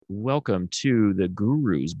Welcome to the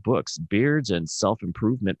Gurus, Books, Beards, and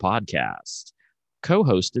Self-Improvement podcast,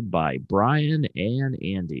 co-hosted by Brian and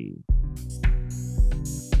Andy.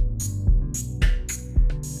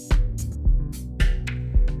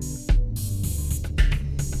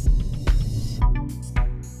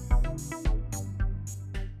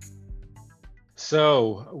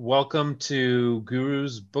 So, welcome to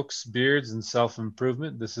Gurus, Books, Beards, and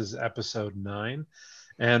Self-Improvement. This is episode 9.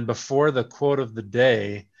 And before the quote of the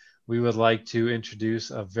day, we would like to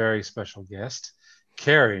introduce a very special guest,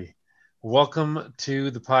 Carrie. Welcome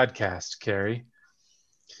to the podcast, Carrie.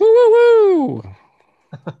 Woo, woo, woo!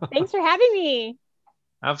 Thanks for having me.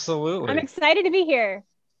 Absolutely. I'm excited to be here.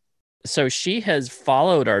 So she has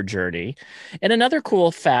followed our journey. And another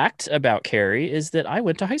cool fact about Carrie is that I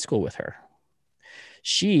went to high school with her.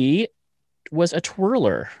 She was a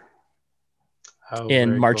twirler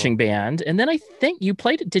in marching band. And then I think you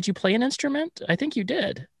did you play an instrument? I think you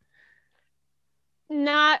did.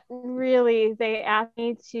 Not really. They asked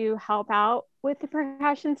me to help out with the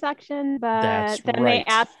percussion section, but then they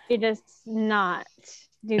asked me to just not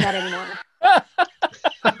do that anymore.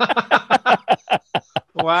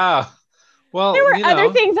 Wow. Well, there were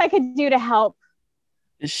other things I could do to help.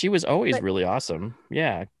 She was always really awesome.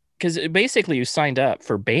 Yeah. Because basically you signed up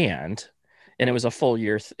for band and it was a full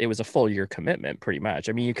year. It was a full year commitment pretty much.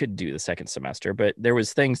 I mean, you could do the second semester, but there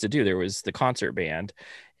was things to do. There was the concert band.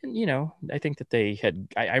 And, I think that they had,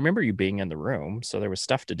 I remember you being in the room. So there was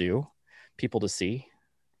stuff to do, people to see.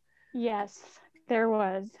 Yes, there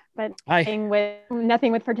was, but nothing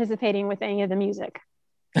with participating with any of the music.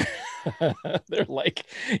 They're like,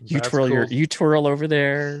 you twirl over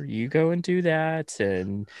there, you go and do that.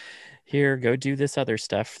 And here, go do this other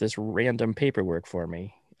stuff, this random paperwork for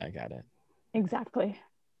me. I got it. Exactly.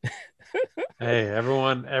 Hey,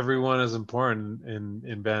 everyone is important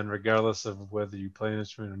in band, regardless of whether you play an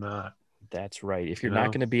instrument or not. That's right. If you're not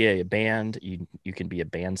going to be a band, you can be a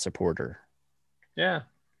band supporter. Yeah.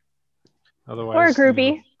 Otherwise, or a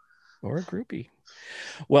groupie. Or a groupie.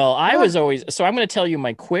 Well, I was always, so I'm going to tell you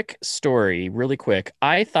my quick story really quick.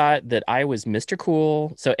 I thought that I was Mr.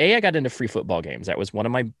 Cool. So I got into free football games. That was one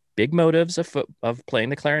of my big motives of playing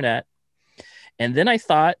the clarinet. And then I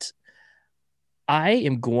thought, I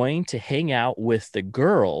am going to hang out with the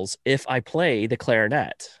girls if I play the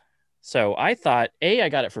clarinet. So I thought, I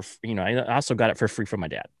got it for, I also got it for free from my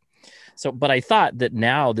dad. So, but I thought that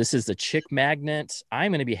now this is the chick magnet.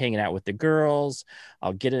 I'm going to be hanging out with the girls.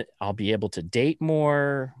 I'll get it. I'll be able to date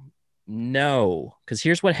more. No, because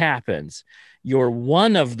here's what happens. You're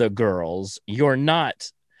one of the girls. You're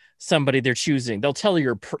not somebody they're choosing. They'll tell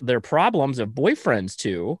you their problems of boyfriends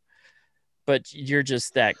too, but you're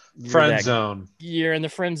just zone. You're in the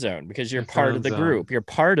friend zone because you're part of the group. You're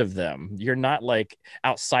part of them. You're not like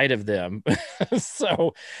outside of them.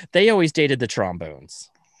 So they always dated the trombones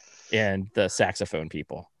and the saxophone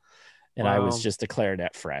people. And I was just a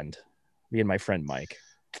clarinet friend. Me and my friend Mike.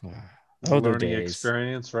 Learning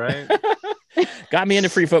experience, right? Got me into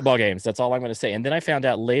free football games. That's all I'm going to say. And then I found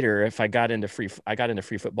out later I got into free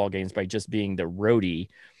football games by just being the roadie,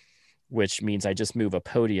 which means I just move a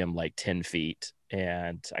podium like 10 feet.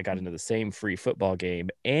 And I got into the same free football game.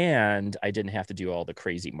 And I didn't have to do all the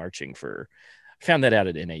crazy marching I found that out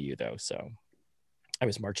at NAU though. So I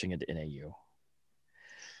was marching into NAU.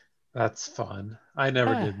 That's fun. I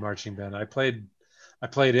never did marching band. I played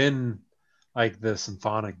in like the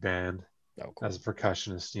symphonic band as a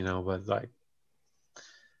percussionist, but like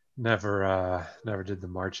never did the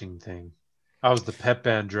marching thing. I was the pep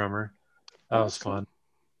band drummer. That was fun.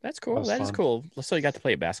 That's cool. That is cool. So you got to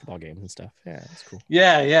play at basketball games and stuff. Yeah, that's cool.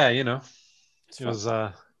 Yeah. It was it's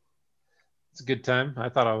a good time. I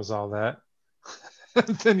thought I was all that.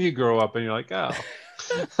 Then you grow up and you're like, oh.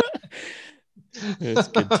 It's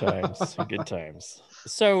good times. Good times.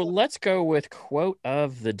 So let's go with quote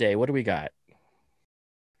of the day. What do we got?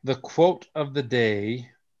 The quote of the day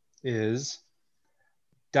is,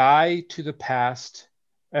 "Die to the past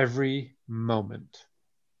every moment,"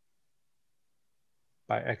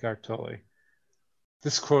 by Eckhart Tolle.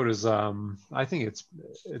 This quote is, I think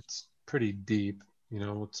it's pretty deep.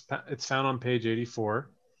 It's found on page 84,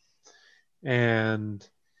 and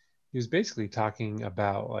he was basically talking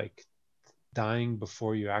about like dying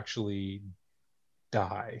before you actually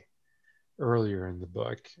die earlier in the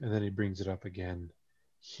book, and then he brings it up again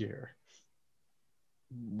here.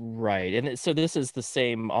 Right. And so this is the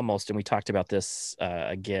same almost, and we talked about this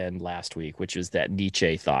again last week, which is that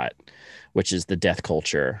Nietzsche thought, which is the death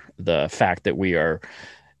culture, the fact that we are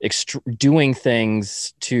doing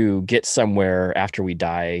things to get somewhere after we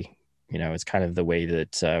die It's kind of the way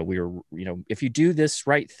that we were, if you do this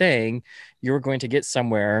right thing, you're going to get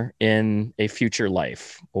somewhere in a future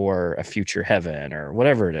life or a future heaven or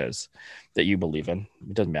whatever it is that you believe in.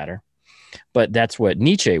 It doesn't matter. But that's what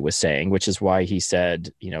Nietzsche was saying, which is why he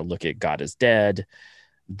said, look at God is dead.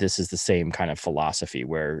 This is the same kind of philosophy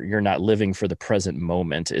where you're not living for the present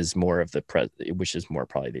moment is more of which is more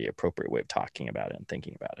probably the appropriate way of talking about it and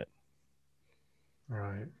thinking about it.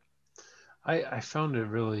 Right. I found it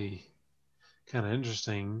really kind of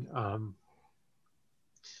interesting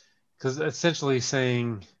because essentially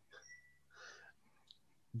saying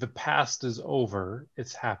the past is over,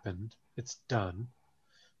 it's happened, it's done.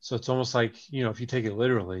 So it's almost like, if you take it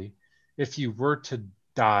literally, if you were to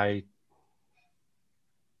die,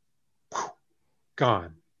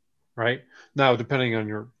 gone, right? Now, depending on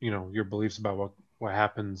your beliefs about what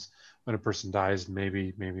happens when a person dies,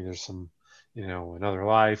 maybe there's some, another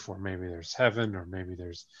life, or maybe there's heaven, or maybe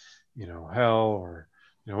there's, hell, or,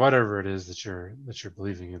 whatever it is that you're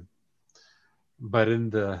believing in. But in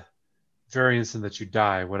the very instant that you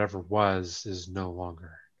die, whatever was is no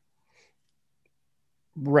longer.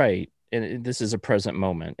 Right. And this is a present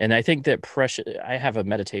moment. And I think that I have a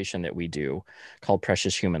meditation that we do called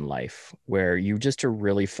Precious Human Life, where you just are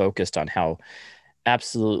really focused on how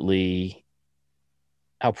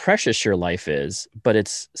precious your life is, but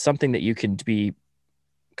it's something that you can be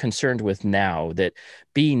concerned with now, that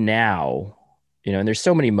be now, and there's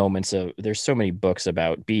so many books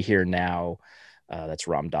about be here now. That's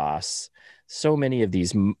Ram Dass. So many of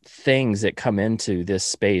these things that come into this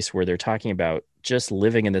space where they're talking about just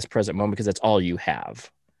living in this present moment, because that's all you have.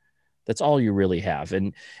 That's all you really have.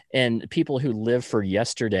 And people who live for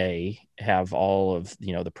yesterday have all of,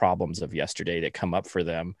 the problems of yesterday that come up for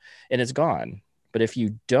them, and it's gone. But if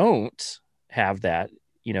you don't have that,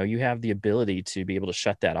 you have the ability to be able to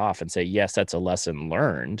shut that off and say, yes, that's a lesson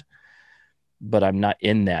learned, but I'm not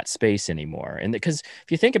in that space anymore. And because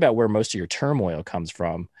if you think about where most of your turmoil comes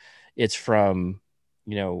from, it's from,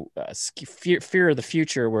 fear of the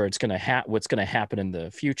future, where it's going to what's going to happen in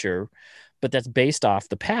the future, but that's based off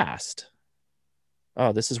the past.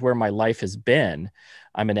 Oh, this is where my life has been.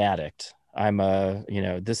 I'm an addict.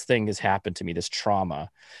 This thing has happened to me, this trauma.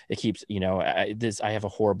 It keeps, I have a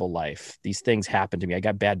horrible life. These things happen to me. I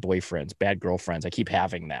got bad boyfriends, bad girlfriends. I keep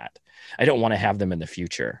having that. I don't want to have them in the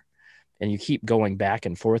future. And you keep going back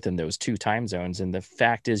and forth in those two time zones. And the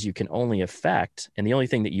fact is, you can only affect, and the only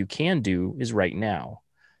thing that you can do is right now.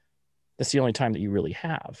 That's the only time that you really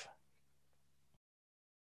have.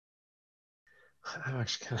 I'm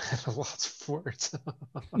actually kind of at a loss for words.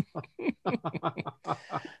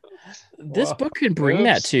 This book can bring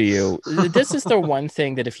that to you. This is the one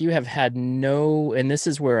thing that if you have had and this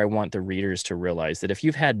is where I want the readers to realize that if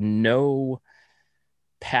you've had no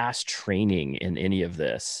past training in any of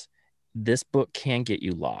this book can get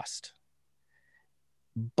you lost.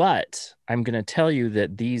 But I'm going to tell you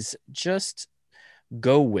that these, just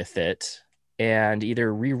go with it and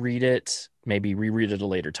either reread it, maybe reread it at a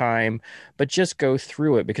later time, but just go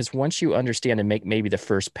through it, because once you understand and make maybe the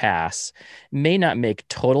first pass, may not make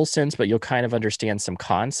total sense, but you'll kind of understand some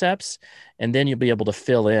concepts, and then you'll be able to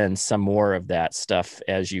fill in some more of that stuff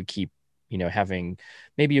as you keep, having,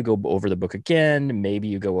 maybe you go over the book again, maybe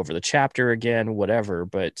you go over the chapter again, whatever,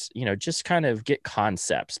 but, just kind of get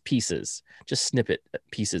concepts, pieces, just snippet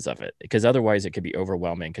pieces of it, because otherwise it could be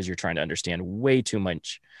overwhelming because you're trying to understand way too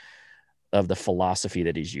much of the philosophy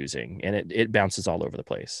that he's using, and it bounces all over the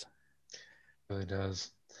place. It really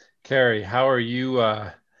does. Carrie, how are you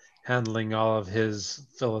handling all of his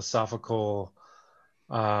philosophical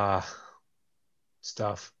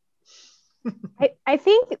stuff? I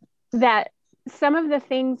think that some of the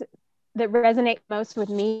things that resonate most with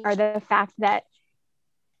me are the fact that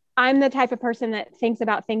I'm the type of person that thinks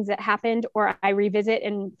about things that happened, or I revisit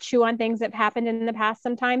and chew on things that happened in the past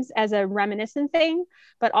sometimes as a reminiscent thing,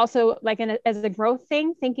 but also like as a growth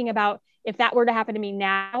thing, thinking about if that were to happen to me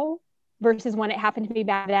now versus when it happened to me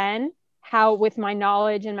back then, how with my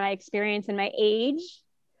knowledge and my experience and my age,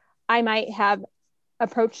 I might have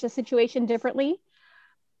approached the situation differently.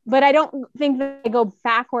 But I don't think that I go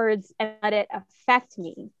backwards and let it affect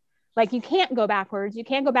me. Like, you can't go backwards. You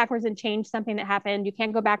can't go backwards and change something that happened. You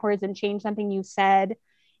can't go backwards and change something you said.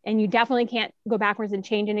 And you definitely can't go backwards and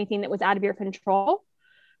change anything that was out of your control.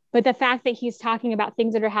 But the fact that he's talking about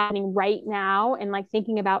things that are happening right now and like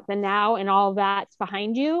thinking about the now and all of that's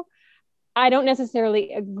behind you, I don't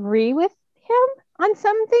necessarily agree with him on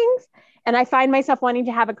some things. And I find myself wanting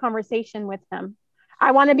to have a conversation with him.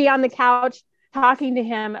 I want to be on the couch talking to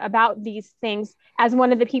him about these things as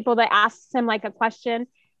one of the people that asks him like a question,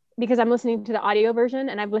 because I'm listening to the audio version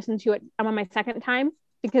and I've listened to it. I'm on my second time.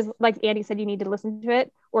 because like Andy said, you need to listen to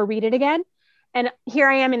it or read it again. And here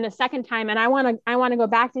I am in the second time, and I want to go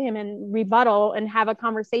back to him and rebuttal and have a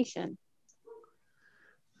conversation.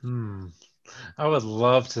 I would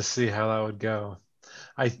love to see how that would go.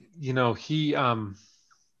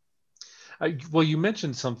 Well, you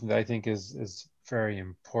mentioned something that I think is very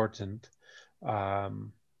important.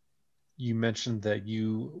 You mentioned that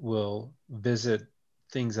you will visit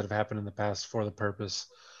things that have happened in the past for the purpose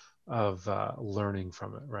of learning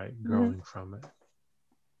from it, right? Growing from it.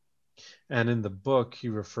 And in the book, he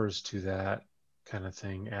refers to that kind of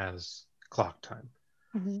thing as clock time.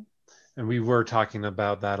 And we were talking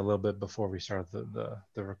about that a little bit before we started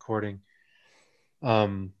the recording.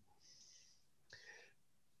 So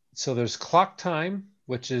there's clock time,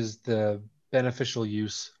 which is the beneficial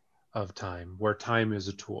use of time, where time is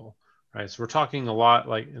a tool, right? So we're talking a lot,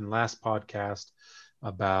 like in last podcast,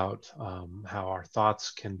 about how our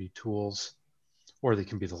thoughts can be tools, or they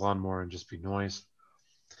can be the lawnmower and just be noise.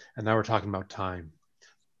 And now we're talking about time.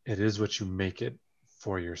 It is what you make it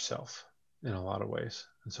for yourself in a lot of ways.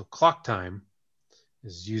 And so clock time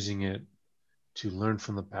is using it to learn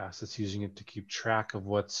from the past. It's using it to keep track of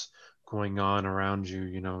what's going on around you.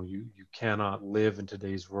 You cannot live in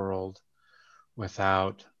today's world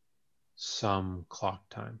without some clock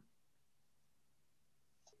time.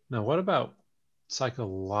 Now, what about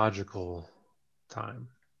psychological time?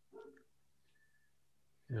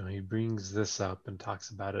 He brings this up and talks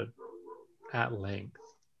about it at length.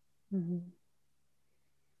 What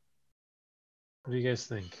do you guys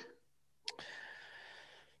think?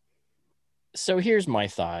 So here's my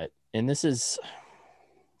thought, and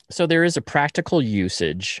so there is a practical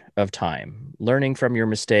usage of time, learning from your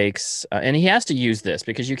mistakes. And he has to use this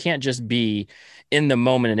because you can't just be in the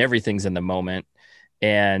moment and everything's in the moment.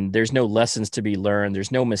 And there's no lessons to be learned.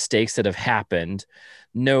 There's no mistakes that have happened,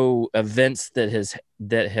 no events that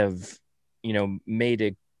have, made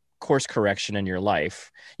a course correction in your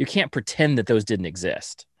life. You can't pretend that those didn't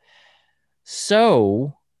exist.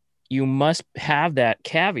 So you must have that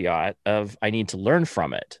caveat of, I need to learn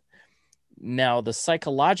from it. Now, the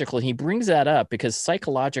psychological, he brings that up because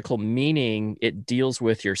psychological meaning it deals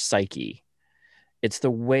with your psyche. It's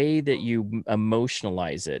the way that you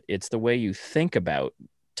emotionalize it. It's the way you think about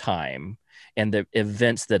time and the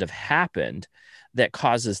events that have happened that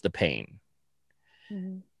causes the pain.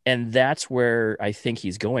 And that's where I think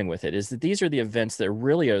he's going with it, is that these are the events that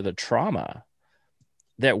really are the trauma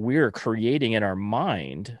that we're creating in our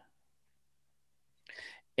mind.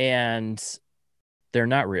 And they're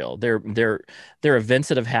not real. They're events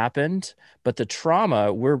that have happened, but the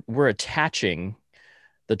trauma, we're attaching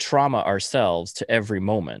the trauma ourselves to every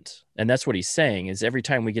moment. And that's what he's saying, is every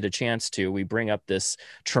time we get a chance to, we bring up this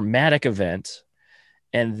traumatic event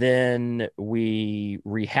and then we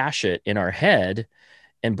rehash it in our head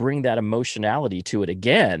and bring that emotionality to it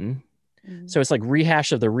again. So it's like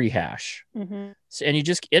rehash of the rehash. So, and you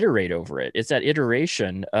just iterate over it. It's that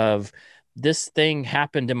iteration of, this thing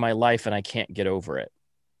happened in my life and I can't get over it.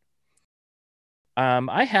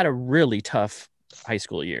 I had a really tough high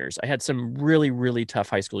school years. I had some really, really tough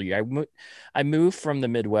high school years. I moved from the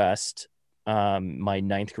Midwest my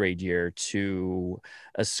ninth grade year to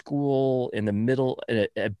a school in the middle,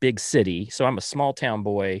 a big city. So I'm a small town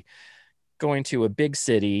boy going to a big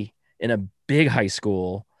city in a big high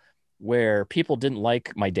school where people didn't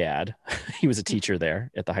like my dad. He was a teacher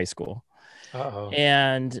there at the high school.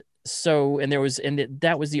 And so,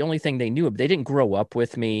 that was the only thing they knew. They didn't grow up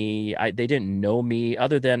with me. They didn't know me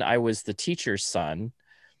other than I was the teacher's son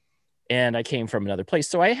and I came from another place.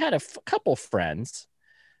 So I had a couple friends,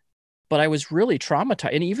 but I was really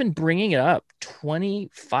traumatized. And even bringing it up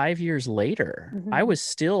 25 years later, I was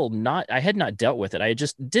still I had not dealt with it. I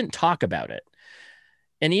just didn't talk about it.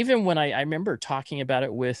 And even when I remember talking about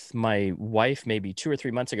it with my wife, maybe 2 or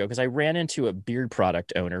 3 months ago, because I ran into a beard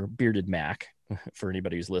product owner, Bearded Mac, for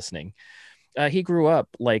anybody who's listening. He grew up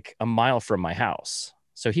like a mile from my house.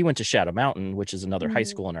 So he went to Shadow Mountain, which is another high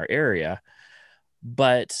school in our area,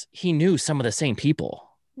 but he knew some of the same people.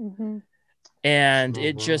 And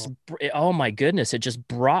oh my goodness, it just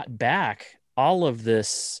brought back all of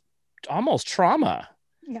this almost trauma.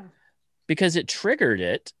 Yeah. Because it triggered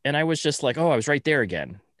it. And I was just like, oh, I was right there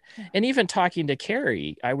again. And even talking to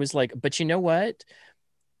Carrie, I was like, but you know what?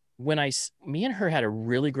 When me and her had a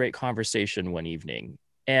really great conversation one evening,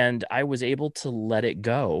 and I was able to let it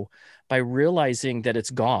go by realizing that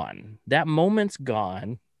it's gone. That moment's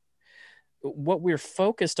gone. What we're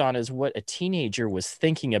focused on is what a teenager was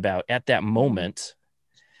thinking about at that moment.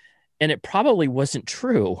 And it probably wasn't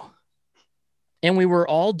true. And we were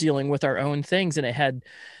all dealing with our own things. And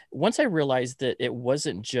once I realized that it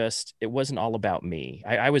wasn't all about me.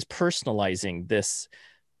 I was personalizing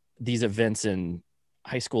these events in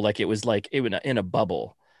high school. Like it was like in a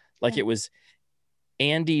bubble, like it was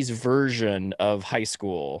Andy's version of high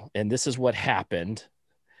school. And this is what happened.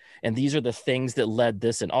 And these are the things that led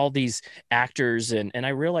this, and all these actors. And I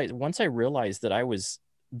realized, once I realized that I was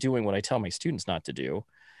doing what I tell my students not to do,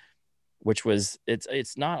 which was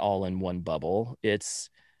it's not all in one bubble.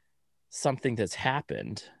 It's something that's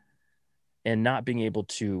happened, and not being able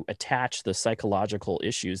to attach the psychological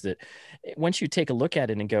issues that once you take a look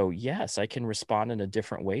at it and go, yes, I can respond in a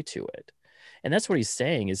different way to it. And that's what he's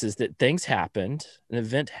saying is that things happened, an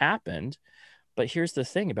event happened, but here's the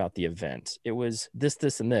thing about the event. It was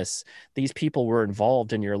this, and this. These people were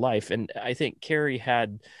involved in your life. And I think Carrie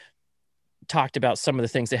had talked about some of the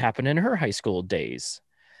things that happened in her high school days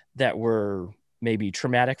that were maybe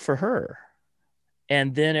traumatic for her.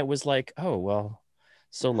 And then it was like, oh, well,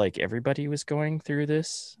 so like everybody was going through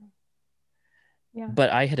this. Yeah.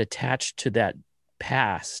 But I had attached to that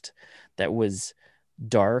past that was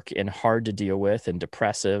dark and hard to deal with and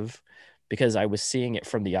depressive, because I was seeing it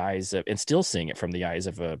from the eyes of, and still seeing it from the eyes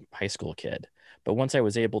of, a high school kid. But once I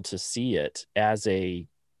was able to see it as a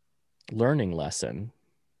learning lesson,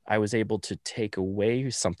 I was able to take away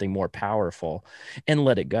something more powerful and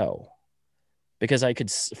let it go, because I could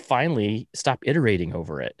finally stop iterating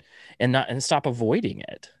over it and stop avoiding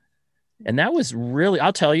it. And that was really,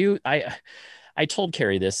 I'll tell you, I told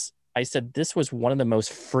Carrie this. I said, this was one of the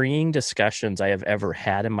most freeing discussions I have ever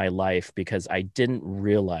had in my life, because I didn't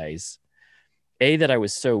realize, that I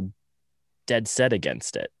was so dead set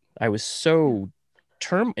against it. I was so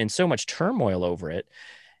in so much turmoil over it.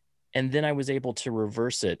 And then I was able to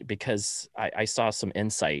reverse it, because I saw some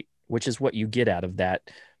insight, which is what you get out of that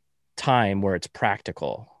time where it's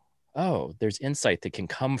practical. Oh, there's insight that can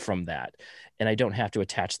come from that. And I don't have to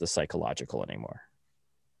attach the psychological anymore.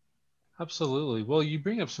 Absolutely. Well, you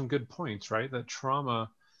bring up some good points, right? That trauma,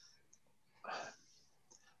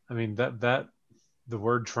 I mean, that the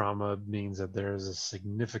word trauma means that there is a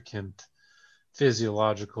significant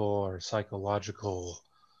physiological or psychological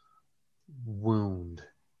wound,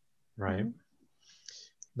 right?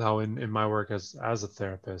 Mm-hmm. Now, in my work as a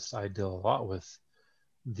therapist, I deal a lot with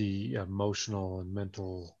the emotional and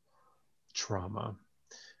mental trauma.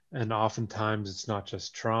 And oftentimes it's not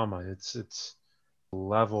just trauma, it's a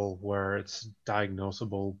level where it's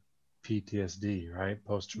diagnosable PTSD, right?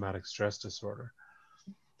 Post-traumatic stress disorder.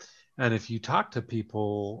 And if you talk to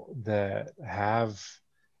people that have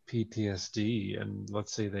PTSD, and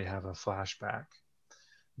let's say they have a flashback,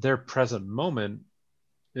 their present moment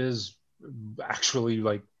is actually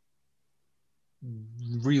like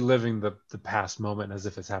reliving the past moment as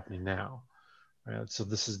if it's happening now, right? So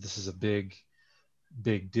this is a big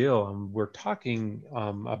deal, and we're talking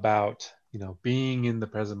about, you know, being in the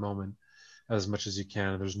present moment as much as you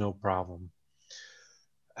can. There's no problem.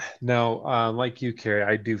 Now, like you, Carrie,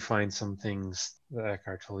 I do find some things that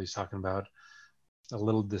Eckhart Tolle is talking about a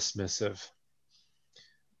little dismissive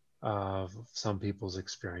of some people's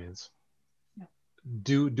experience. Yeah.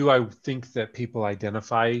 Do I think that people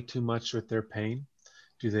identify too much with their pain?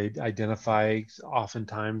 Do they identify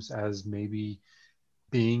oftentimes as maybe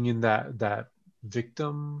being in that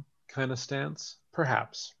victim kind of stance?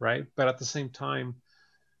 Perhaps, right? But at the same time,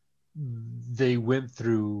 they went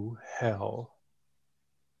through hell.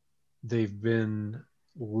 They've been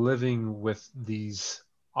living with these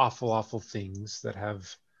awful things that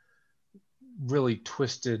have really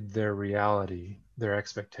twisted their reality, their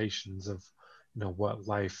expectations of, you know, what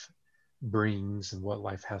life brings and what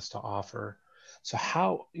life has to offer. So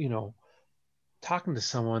how, you know, talking to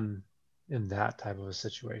someone in that type of a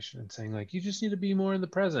situation and saying like, you just need to be more in the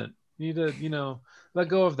present. You need to, you know, let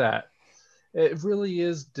go of that. It really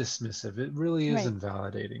is dismissive. It really is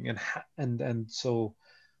invalidating. And so,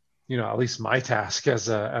 you know, at least my task as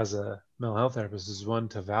a mental health therapist is one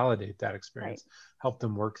to validate that experience, help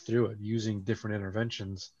them work through it using different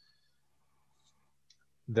interventions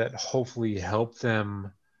that hopefully help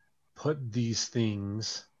them put these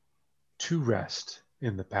things to rest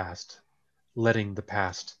in the past, letting the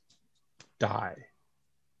past die,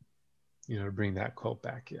 you know, to bring that quote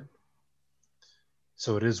back in.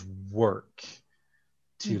 So it is work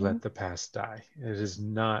to let the past die. It is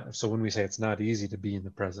not. So when we say it's not easy to be in the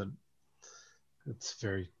present, it's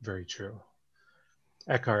very, very true.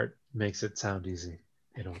 Eckhart makes it sound easy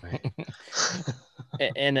in a way.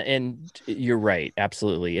 and you're right,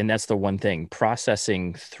 absolutely. And that's the one thing,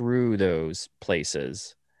 processing through those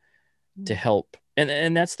places to help.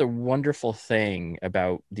 And that's the wonderful thing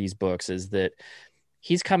about these books, is that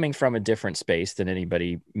he's coming from a different space than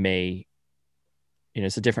anybody may,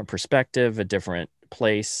 it's a different perspective, a different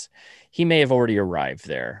place. He may have already arrived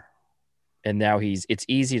there. And now it's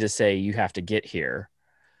easy to say you have to get here.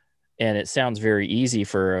 And it sounds very easy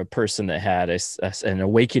for a person that had an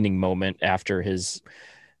awakening moment after his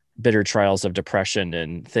bitter trials of depression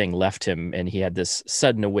and thing left him. And he had this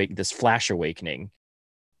this flash awakening.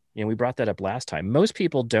 We brought that up last time. Most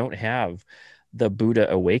people don't have the Buddha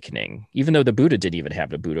awakening, even though the Buddha didn't even have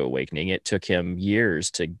the Buddha awakening. It took him years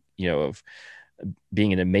to, of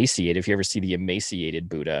being an emaciated. If you ever see the emaciated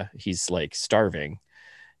Buddha, he's like starving.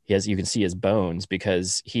 You can see his bones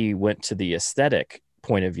because he went to the aesthetic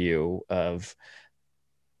point of view of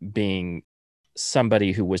being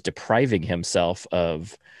somebody who was depriving himself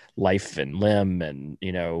of life and limb and,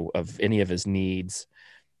 of any of his needs,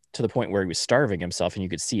 to the point where he was starving himself and you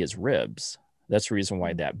could see his ribs. That's the reason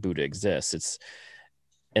why that Buddha exists.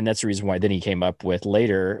 And that's the reason why then he came up with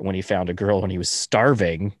later, when he found a girl when he was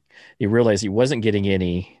starving, he realized he wasn't getting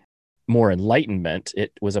any more enlightenment.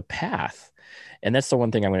 It was a path. And that's the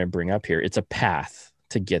one thing I'm going to bring up here. It's a path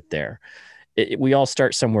to get there. We all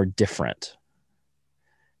start somewhere different.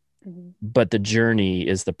 Mm-hmm. But the journey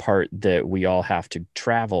is the part that we all have to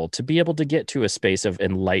travel to be able to get to a space of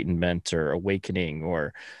enlightenment or awakening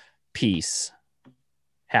or peace,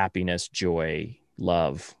 happiness, joy,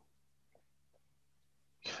 love.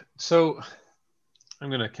 So I'm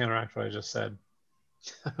going to counteract what I just said.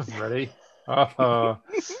 Ready?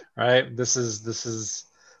 Right. This is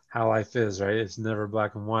how life is, right? It's never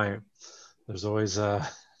black and white. There's always an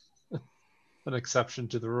exception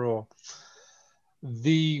to the rule.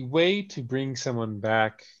 The way to bring someone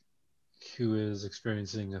back who is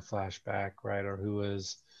experiencing a flashback, right, or who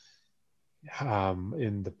is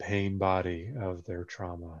in the pain body of their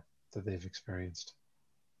trauma that they've experienced.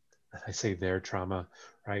 And I say their trauma,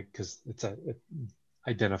 right, because it's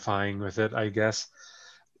identifying with it, I guess.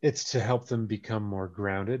 It's to help them become more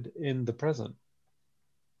grounded in the present.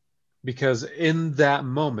 Because in that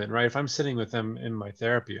moment, right, if I'm sitting with them in my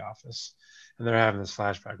therapy office and they're having this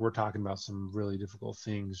flashback, we're talking about some really difficult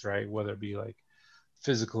things, right? Whether it be like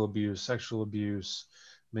physical abuse, sexual abuse,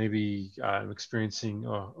 maybe experiencing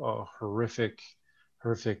a horrific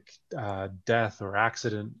death or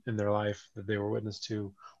accident in their life that they were witness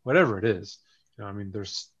to, whatever it is.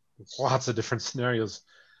 There's lots of different scenarios.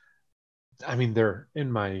 They're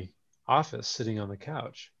in my office sitting on the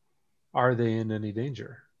couch. Are they in any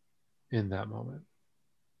danger in that moment?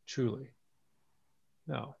 Truly?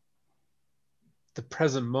 No. The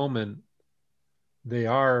present moment, they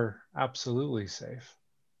are absolutely safe.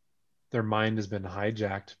 Their mind has been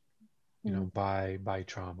hijacked, by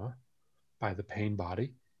trauma, by the pain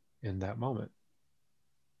body in that moment.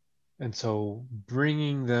 And so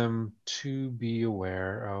bringing them to be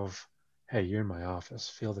aware of, hey, you're in my office,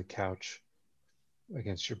 feel the couch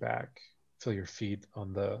against your back, feel your feet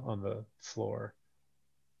on the floor,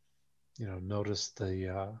 notice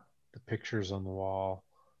the pictures on the wall,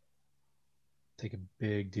 take a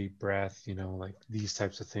big deep breath, like these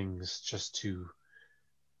types of things, just to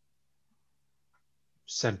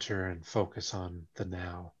center and focus on the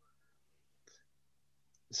now.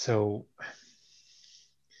 So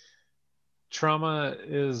trauma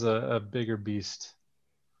is a bigger beast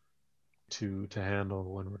to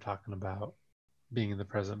handle when we're talking about being in the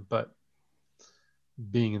present, but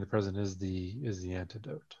being in the present is the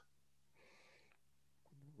antidote.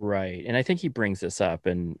 Right. And I think he brings this up,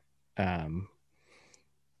 and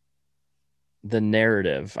the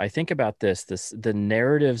narrative, I think about the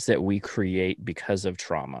narratives that we create because of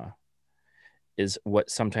trauma is what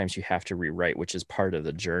sometimes you have to rewrite, which is part of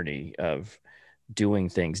the journey of doing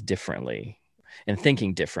things differently and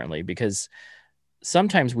thinking differently, because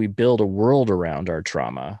sometimes we build a world around our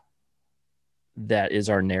trauma that is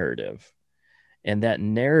our narrative, and that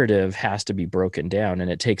narrative has to be broken down, and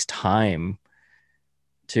it takes time.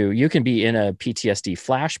 You can be in a PTSD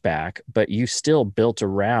flashback, but you still built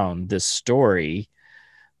around this story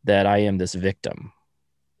that I am this victim,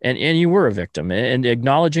 and you were a victim, and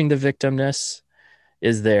acknowledging the victimness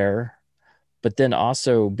is there, but then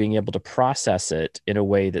also being able to process it in a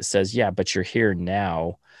way that says, yeah, but you're here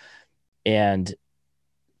now, and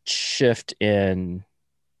shift in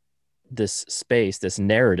this space, this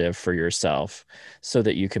narrative for yourself, so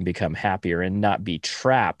that you can become happier and not be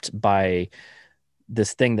trapped by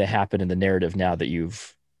this thing that happened in the narrative now that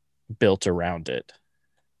you've built around it,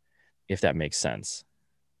 if that makes sense.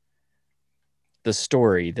 The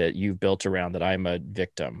story that you've built around that I'm a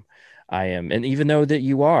victim, I am, and even though that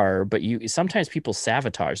you are, but sometimes people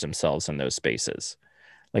sabotage themselves in those spaces.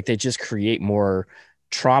 Like they just create more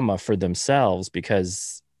trauma for themselves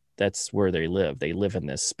because That's where they live. They live in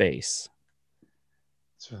this space.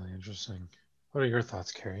 It's really interesting. What are your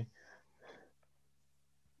thoughts, Carrie?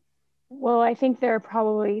 Well, I think there are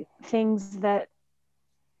probably things that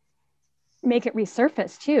make it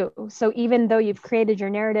resurface too. So even though you've created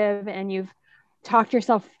your narrative and you've talked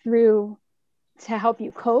yourself through to help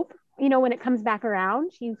you cope, when it comes back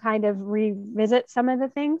around, you kind of revisit some of the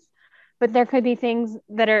things. But there could be things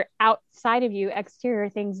that are outside of you, exterior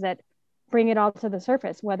things that bring it all to the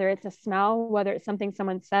surface, whether it's a smell, whether it's something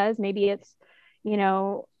someone says, maybe it's,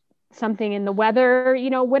 something in the weather,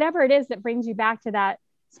 whatever it is that brings you back to that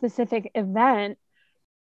specific event.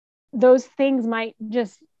 Those things might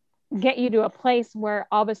just get you to a place where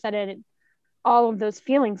all of a sudden all of those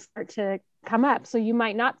feelings start to come up. So you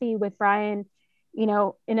might not be with Brian, in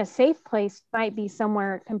a safe place, might be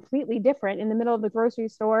somewhere completely different in the middle of the grocery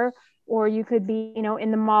store, or you could be,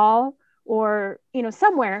 in the mall, or,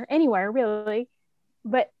 somewhere, anywhere really.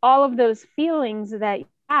 But all of those feelings that you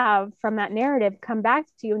have from that narrative come back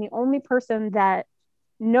to you. And the only person that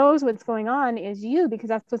knows what's going on is you, because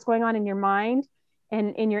that's what's going on in your mind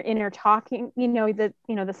and in your inner talking,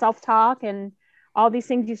 the self-talk and all these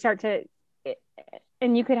things you start to,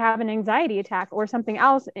 and you could have an anxiety attack or something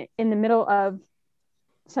else in the middle of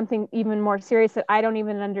something even more serious that I don't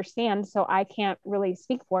even understand. So I can't really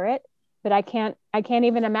speak for it, but I can't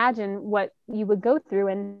even imagine what you would go through.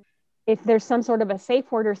 And if there's some sort of a safe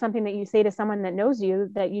word or something that you say to someone that knows you,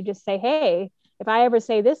 that you just say, hey, if I ever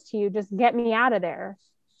say this to you, just get me out of there.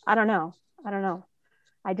 I don't know.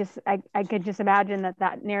 I could just imagine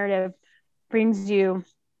that narrative brings you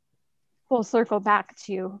full circle back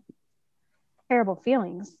to terrible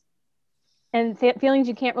feelings and feelings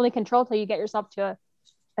you can't really control till you get yourself to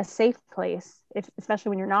a safe place, especially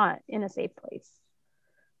when you're not in a safe place.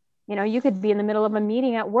 You could be in the middle of a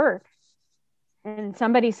meeting at work and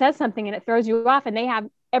somebody says something and it throws you off, and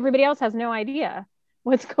everybody else has no idea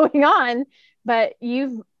what's going on, but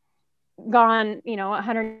you've gone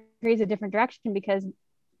 100 degrees a different direction because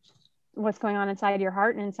what's going on inside your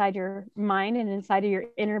heart and inside your mind and inside of your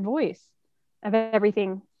inner voice of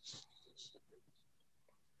everything.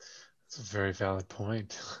 That's a very valid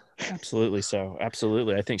point. Absolutely so.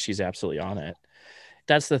 Absolutely. I think she's absolutely on it.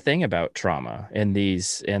 That's the thing about trauma and the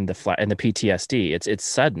PTSD. It's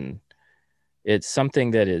sudden. It's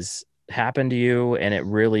something that has happened to you, and it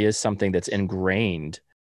really is something that's ingrained.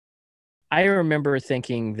 I remember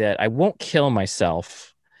thinking that I won't kill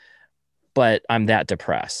myself, but I'm that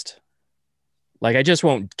depressed. Like, I just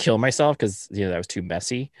won't kill myself because, that was too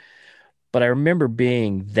messy. But I remember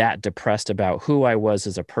being that depressed about who I was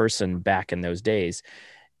as a person back in those days.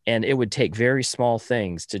 And it would take very small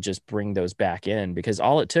things to just bring those back in, because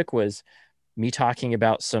all it took was me talking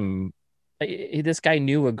about this guy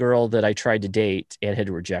knew a girl that I tried to date and had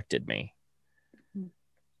rejected me.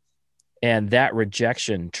 And that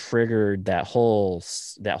rejection triggered that whole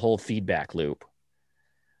feedback loop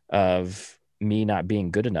of me not being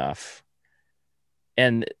good enough.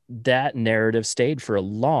 And that narrative stayed for a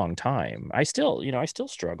long time. I still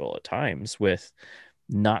struggle at times with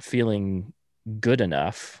not feeling good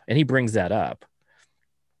enough. And he brings that up,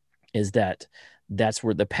 is that's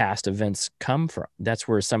where the past events come from. That's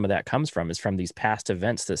where some of that comes from, is from these past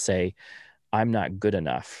events that say, I'm not good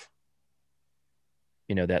enough.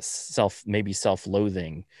 That's maybe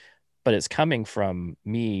self-loathing, but it's coming from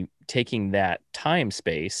me taking that time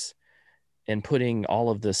space and putting all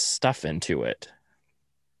of this stuff into it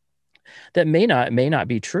that may not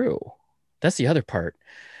be true. That's the other part.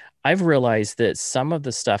 I've realized that some of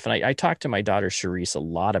the stuff, and I talked to my daughter Charisse a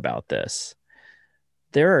lot about this.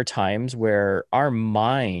 There are times where our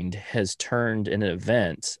mind has turned an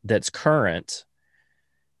event that's current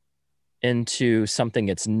into something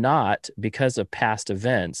it's not, because of past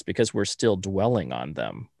events, because we're still dwelling on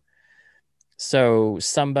them. So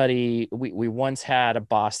we once had a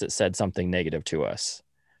boss that said something negative to us.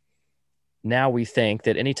 Now we think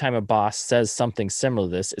that anytime a boss says something similar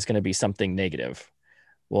to this, it's going to be something negative.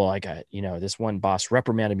 Well, I got, this one boss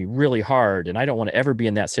reprimanded me really hard, and I don't want to ever be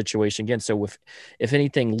in that situation again. So if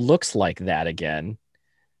anything looks like that again,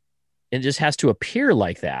 it just has to appear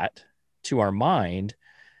like that to our mind,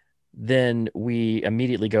 then we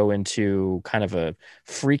immediately go into kind of a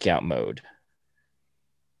freak out mode.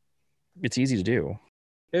 It's easy to do.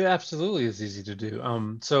 It absolutely is easy to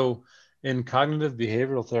do. So in cognitive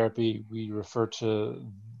behavioral therapy, we refer to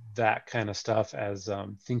that kind of stuff as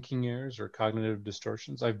thinking errors or cognitive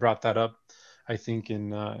distortions. I brought that up, I think,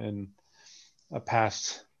 in a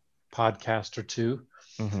past podcast or two.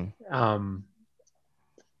 Mm-hmm.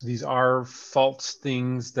 These are false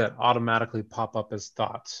things that automatically pop up as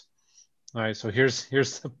thoughts. All right, so here's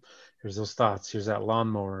Here's those thoughts. Here's that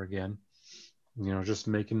lawnmower again, just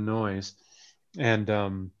making noise.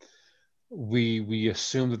 And we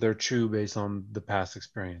assume that they're true based on the past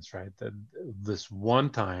experience, right? That this one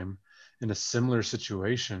time in a similar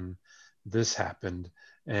situation, this happened.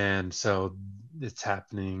 And so it's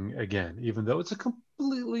happening again, even though it's a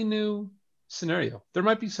completely new scenario. There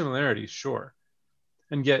might be similarities, sure.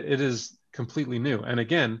 And yet it is completely new. And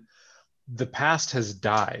again, the past has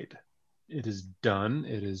died. It is done.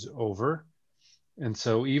 It is over. And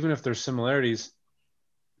so even if there's similarities,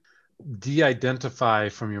 de-identify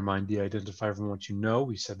from your mind, de-identify from what you know.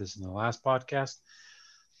 We said this in the last podcast.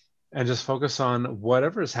 And just focus on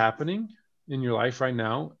whatever is happening in your life right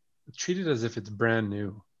now. Treat it as if it's brand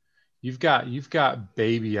new. You've got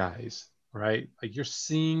baby eyes, right? Like you're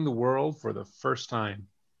seeing the world for the first time.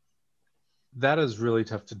 That is really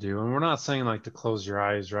tough to do. And we're not saying like to close your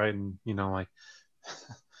eyes, right? And like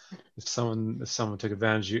if someone took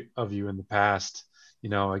advantage of you in the past,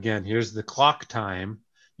 again, here's the clock time.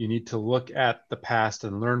 You need to look at the past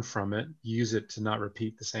and learn from it, use it to not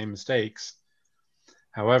repeat the same mistakes.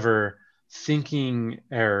 However, thinking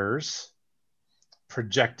errors,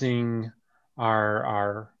 projecting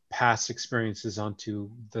our past experiences onto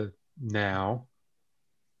the now,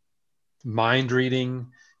 mind reading,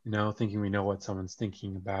 thinking we know what someone's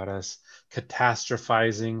thinking about us,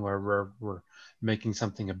 catastrophizing where we're making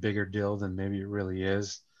something a bigger deal than maybe it really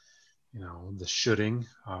is. The shoulding.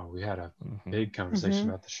 We had a big conversation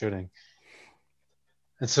about the shoulding.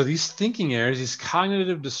 And so these thinking errors, these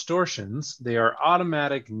cognitive distortions, they are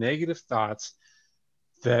automatic negative thoughts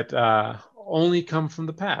that only come from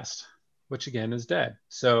the past, which again is dead.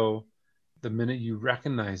 So the minute you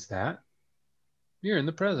recognize that, you're in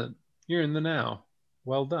the present, you're in the now.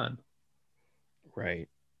 Well done. Right.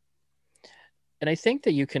 And I think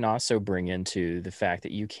that you can also bring into the fact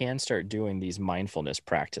that you can start doing these mindfulness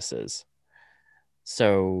practices.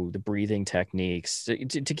 So the breathing techniques to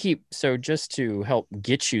keep, so just to help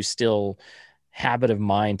get you still habit of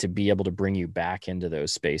mind to be able to bring you back into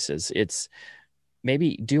those spaces. It's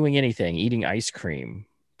maybe doing anything, eating ice cream,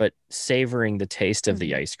 but savoring the taste of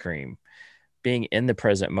the ice cream, being in the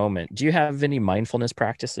present moment. Do you have any mindfulness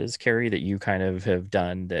practices, Carrie, that you kind of have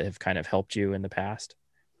done that have kind of helped you in the past?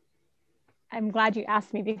 I'm glad you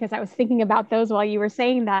asked me because I was thinking about those while you were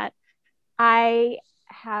saying that. I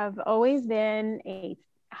have always been a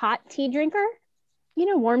hot tea drinker,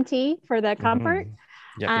 warm tea for the comfort.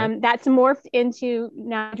 That's morphed into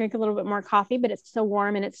now I drink a little bit more coffee, but it's still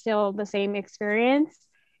warm and it's still the same experience.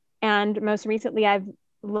 And most recently, I've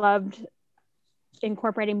loved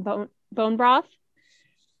incorporating bone broth,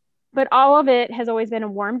 but all of it has always been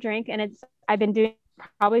a warm drink. And I've been doing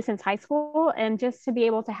probably since high school. And just to be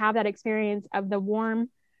able to have that experience of the warm,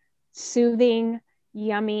 soothing,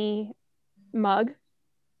 yummy mug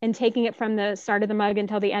and taking it from the start of the mug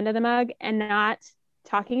until the end of the mug and not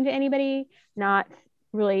talking to anybody, not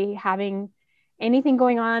really having anything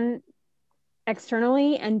going on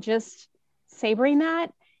externally and just savoring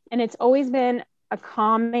that. And it's always been a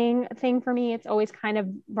calming thing for me. It's always kind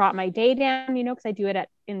of brought my day down, because I do it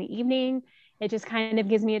in the evening. It just kind of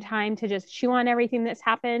gives me a time to just chew on everything that's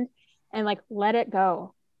happened and like let it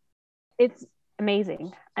go. It's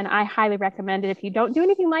amazing. And I highly recommend it. If you don't do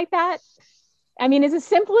anything like that, I mean, it's the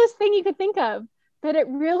simplest thing you could think of, but it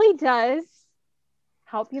really does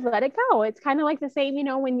help you let it go. It's kind of like the same,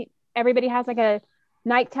 when everybody has like a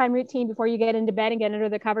nighttime routine before you get into bed and get under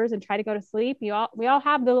the covers and try to go to sleep. We all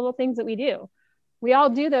have the little things that we do. We all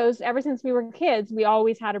do those ever since we were kids. We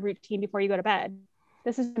always had a routine before you go to bed.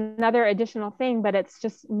 This is another additional thing, but it's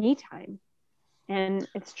just me time. And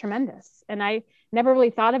it's tremendous. And I never really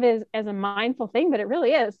thought of it as a mindful thing, but it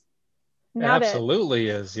really is. Now it absolutely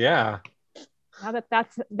is. Yeah. Now that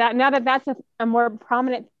that's a more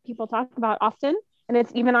prominent people talk about often, and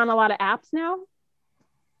it's even on a lot of apps now.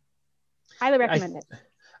 Highly recommend it.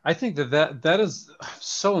 I think that is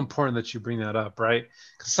so important that you bring that up, right?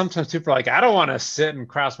 Because sometimes people are like, I don't want to sit and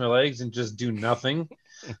cross my legs and just do nothing,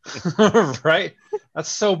 right? That's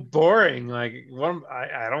so boring. Like,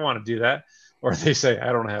 I don't want to do that. Or they say,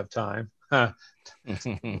 I don't have time. That's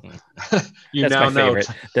my favorite.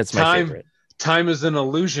 That's my favorite. Time is an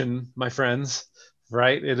illusion, my friends,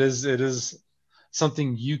 right? It is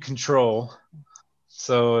something you control.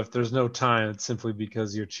 So if there's no time, it's simply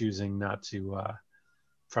because you're choosing not to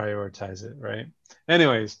prioritize it, right?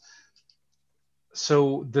 Anyways,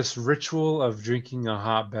 so this ritual of drinking a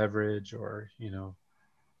hot beverage or,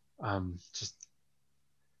 just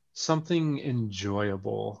something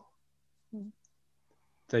enjoyable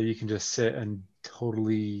that you can just sit and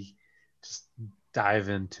totally just dive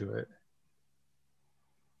into it.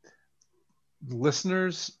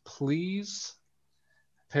 listeners, please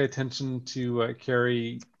pay attention to what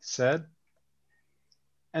Carrie said.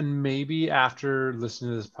 And maybe after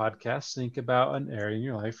listening to this podcast, think about an area in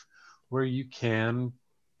your life where you can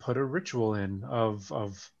put a ritual in of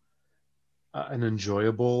an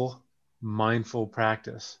enjoyable, mindful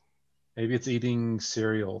practice. Maybe it's eating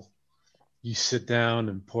cereal. You sit down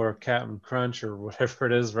and pour Captain Crunch or whatever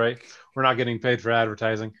it is, right? We're not getting paid for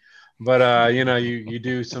advertising, but you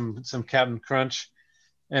do some Captain Crunch,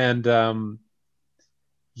 and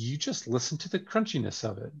you just listen to the crunchiness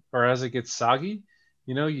of it. Or as it gets soggy,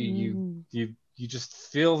 you just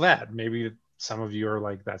feel that. Maybe some of you are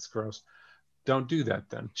like, that's gross. Don't do that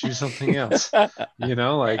then. Choose something else.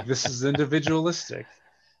 Like this is individualistic.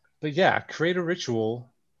 But yeah, create a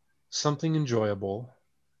ritual, something enjoyable,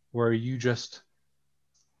 where you just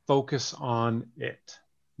focus on it,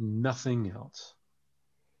 nothing else.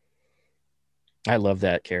 I love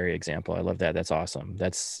that Carrie example. I love that. That's awesome.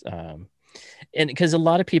 That's and because a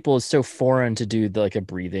lot of people is so foreign to do like a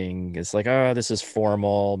breathing. It's like, oh, this is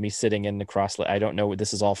formal. Me sitting in the cross. I don't know.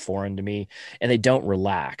 This is all foreign to me, and they don't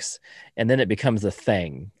relax, and then it becomes a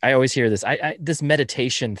thing. I always hear this. This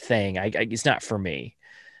meditation thing. It's not for me.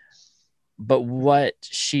 But what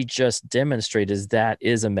she just demonstrated is that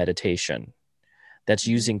is a meditation. That's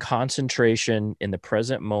using concentration in the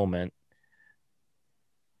present moment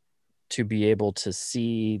to be able to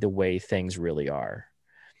see the way things really are,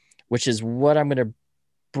 which is what I'm going to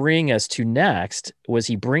bring us to next. Was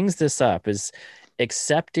he brings this up is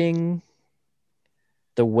accepting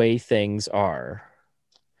the way things are.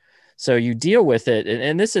 So you deal with it.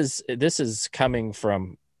 And this is coming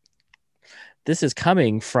from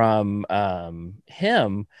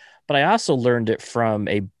him, but I also learned it from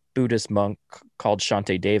a Buddhist monk called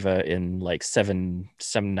Shantideva in like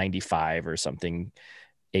 795 or something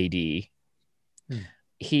AD.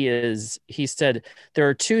 He said there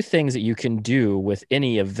are two things that you can do with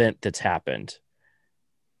any event that's happened.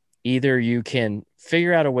 Either you can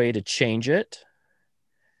figure out a way to change it,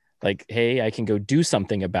 like, hey, I can go do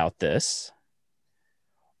something about this,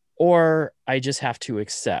 or I just have to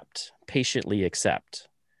patiently accept.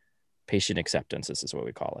 Patient acceptance, this is what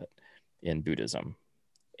we call it in Buddhism.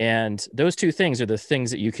 And those two things are the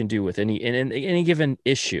things that you can do with any given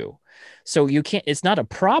issue. So it's not a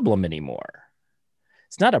problem anymore.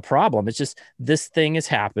 It's not a problem. It's just this thing has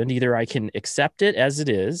happened. Either I can accept it as it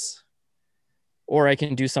is, or I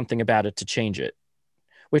can do something about it to change it,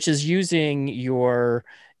 which is using your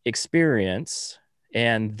experience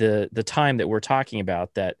and the time that we're talking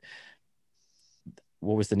about. That,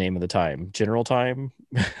 what was the name of the time? General time?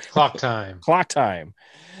 Clock time. Clock time.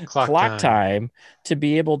 Clock time to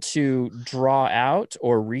be able to draw out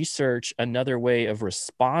or research another way of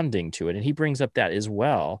responding to it. And he brings up that as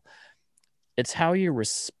well. It's how you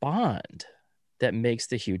respond that makes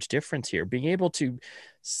the huge difference here. Being able to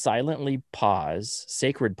silently pause,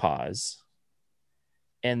 sacred pause,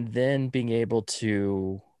 and then being able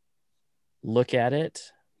to look at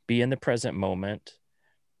it, be in the present moment,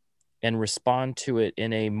 and respond to it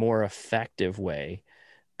in a more effective way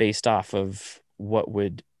based off of what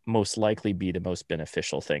would most likely be the most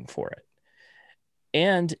beneficial thing for it.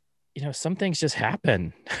 And, some things just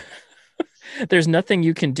happen. There's nothing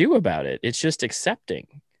you can do about it. It's just accepting.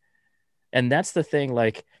 And that's the thing,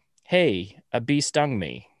 like, hey, a bee stung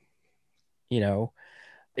me.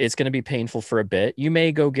 It's going to be painful for a bit. You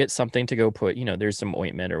may go get something to go put, there's some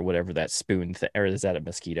ointment or whatever, that spoon thing, or is that a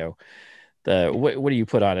mosquito? What do you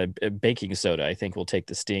put on a baking soda? I think will take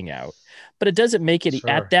the sting out, but it doesn't make it. Sure.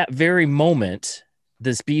 At that very moment,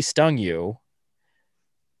 this bee stung you.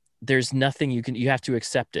 There's nothing you have to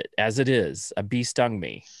accept it as it is. A bee stung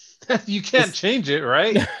me. You can't change it,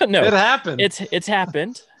 right? No, it happened. It's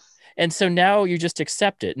happened. And so now you just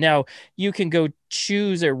accept it. Now you can go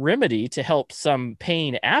choose a remedy to help some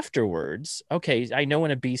pain afterwards. Okay, I know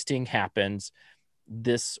when a bee sting happens,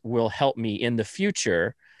 this will help me in the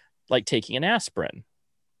future, like taking an aspirin,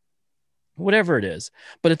 whatever it is.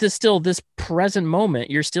 But at this present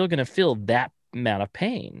moment, you're still going to feel that amount of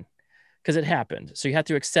pain because it happened. So you have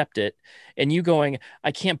to accept it. And you going,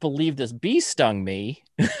 I can't believe this bee stung me.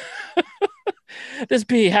 This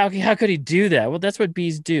bee, how could he do that? Well, that's what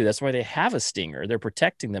bees do. That's why they have a stinger. They're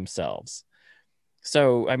protecting themselves.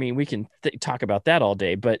 So, I mean, we can talk about that all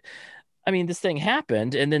day, but I mean, this thing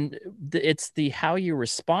happened, and then it's the how you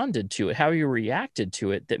responded to it, how you reacted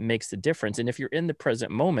to it that makes the difference. And if you're in the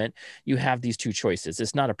present moment, you have these two choices.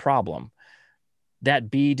 It's not a problem.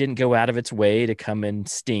 That bee didn't go out of its way to come and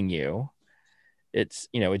sting you. It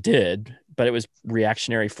did, but it was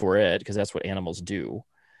reactionary for it because that's what animals do.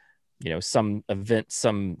 some event,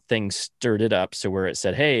 something stirred it up. So where it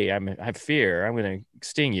said, hey, I have fear, I'm going to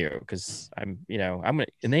sting you because I'm going to,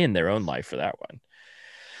 and they end their own life for that one.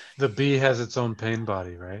 The bee has its own pain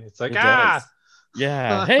body, right? It's like, It does.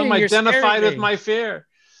 Yeah. Hey, I'm you're identified with scaring me. my fear.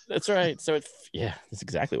 That's right. So that's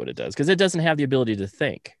exactly what it does, because it doesn't have the ability to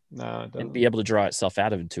think No, it doesn't. and be able to draw itself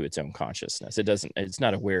out into its own consciousness. It's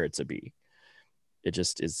not aware it's a bee. It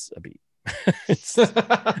just is a bee. That's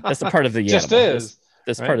the part of the just animal. is.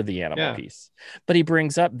 That's right? part of the animal piece. But he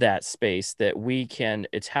brings up that space that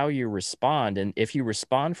it's how you respond. And if you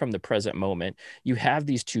respond from the present moment, you have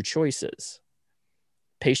these two choices: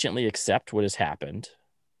 patiently accept what has happened,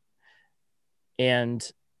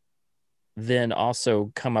 and then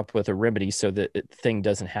also come up with a remedy so that thing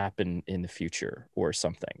doesn't happen in the future or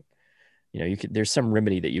something. There's some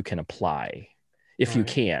remedy that you can apply if you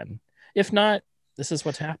can. If not, this is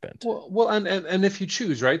what's happened. Well, and if you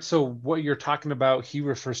choose, right? So what you're talking about, he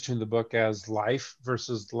refers to in the book as life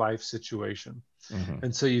versus life situation. Mm-hmm.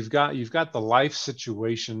 And so you've got the life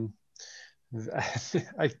situation.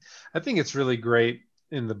 I think it's really great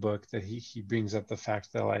in the book that he brings up the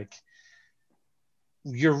fact that, like,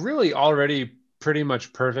 you're really already pretty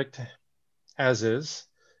much perfect as is.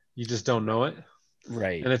 You just don't know it.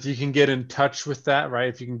 Right. And if you can get in touch with that, right?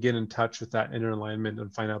 If you can get in touch with that inner alignment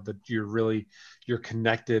and find out that you're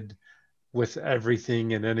connected with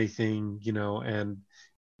everything and anything, and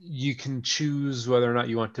you can choose whether or not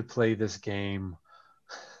you want to play this game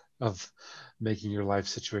of making your life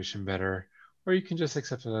situation better, or you can just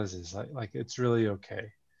accept it as is. Like it's really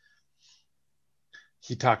okay.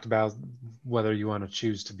 He talked about whether you want to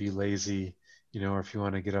choose to be lazy, or if you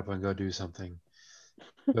want to get up and go do something.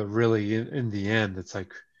 But really, in the end, it's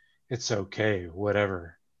like, it's okay,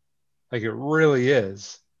 whatever. Like it really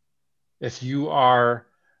is. If you are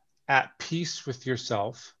at peace with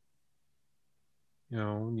yourself,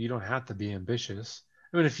 you don't have to be ambitious.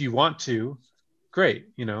 I mean, if you want to, great.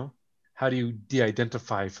 How do you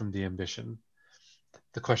de-identify from the ambition?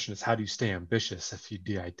 The question is, how do you stay ambitious if you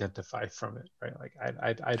de-identify from it, right? Like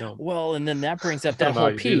I don't. Well, and then that brings up that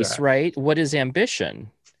whole piece, right? What is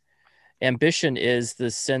ambition? Ambition is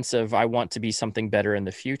the sense of, I want to be something better in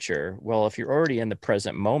the future. Well, if you're already in the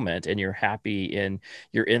present moment and you're happy and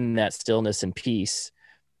you're in that stillness and peace,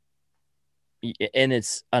 and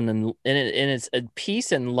it's a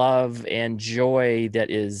peace and love and joy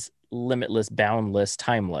that is limitless, boundless,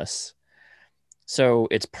 timeless. So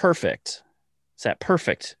it's perfect. It's that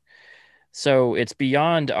perfect. So it's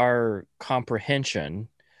beyond our comprehension,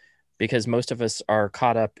 because most of us are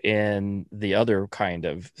caught up in the other kind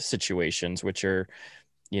of situations, which are,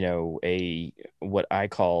 what I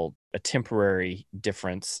call a temporary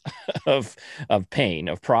difference of pain,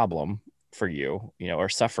 of problem for you, or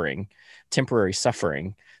suffering, temporary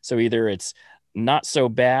suffering. So either it's not so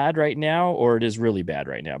bad right now, or it is really bad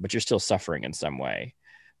right now, but you're still suffering in some way.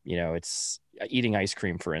 It's eating ice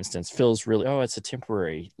cream, for instance, feels really, it's a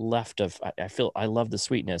temporary left of, I love the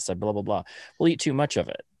sweetness, blah, blah, blah. We'll eat too much of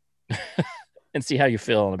it and see how you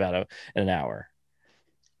feel in about an hour.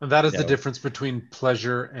 And that is the difference between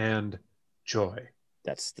pleasure and joy.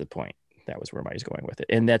 That's the point. That was where I was going with it.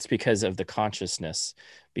 And that's because of the consciousness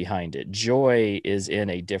behind it. Joy is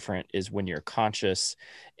when you're conscious,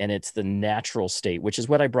 and it's the natural state, which is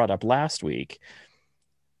what I brought up last week.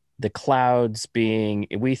 The clouds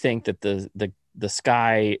we think that the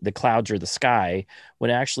sky, the clouds are the sky,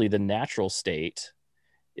 when actually the natural state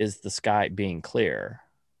is the sky being clear.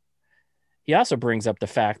 He also brings up the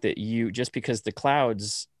fact that just because the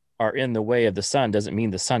clouds are in the way of the sun doesn't mean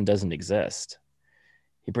the sun doesn't exist.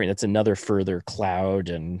 That's another further cloud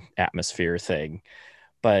and atmosphere thing.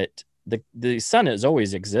 But the sun is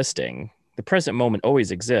always existing. The present moment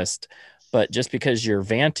always exists. But just because your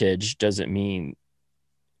vantage doesn't mean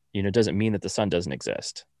that the sun doesn't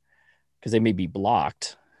exist, because they may be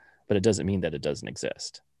blocked, but it doesn't mean that it doesn't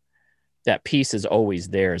exist. That peace is always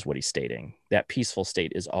there, is what he's stating. That peaceful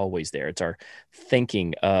state is always there. It's our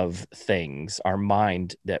thinking of things, our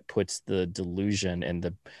mind, that puts the delusion and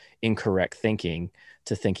the incorrect thinking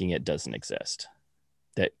to thinking it doesn't exist,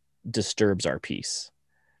 that disturbs our peace.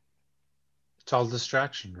 It's all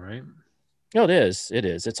distraction, right? No, it is.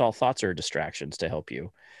 It's all thoughts are distractions to help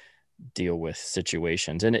you deal with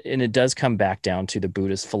situations. And it does come back down to the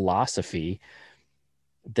Buddhist philosophy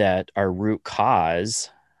that our root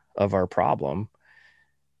cause of our problem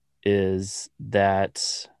is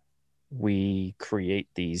that we create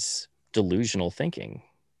these delusional thinking,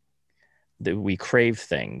 that we crave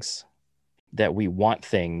things, that we want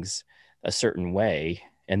things a certain way,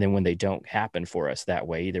 and then when they don't happen for us that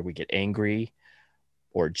way, either we get angry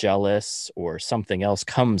or jealous or something else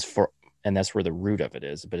comes and that's where the root of it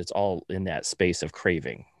is. But it's all in that space of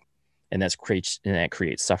craving, and that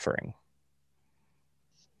creates suffering.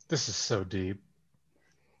 This is so deep.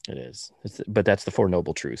 It is. But that's the Four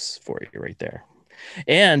Noble Truths for you right there.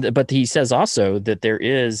 But he says also that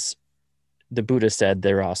the Buddha said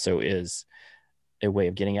there also is a way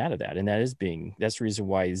of getting out of that. And that's the reason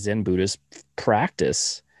why Zen Buddhists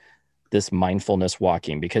practice this mindfulness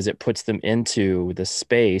walking, because it puts them into the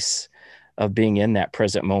space of being in that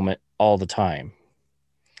present moment all the time.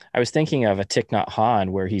 I was thinking of a Thich Nhat Hanh,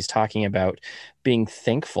 where he's talking about being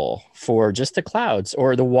thankful for just the clouds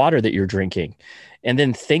or the water that you're drinking, and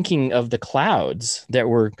then thinking of the clouds that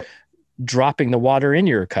were dropping the water in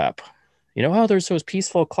your cup. There's those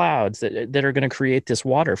peaceful clouds that are going to create this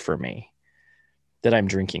water for me that I'm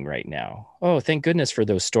drinking right now. Oh, thank goodness for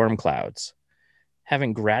those storm clouds.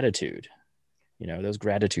 Having gratitude, those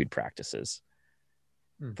gratitude practices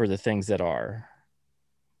for the things that are.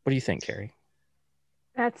 What do you think, Carrie?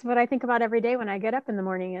 That's what I think about every day when I get up in the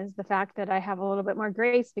morning, is the fact that I have a little bit more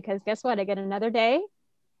grace, because guess what? I get another day.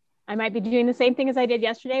 I might be doing the same thing as I did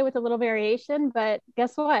yesterday with a little variation, but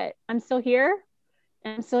guess what? I'm still here.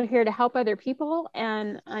 I'm still here to help other people,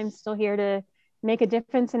 and I'm still here to make a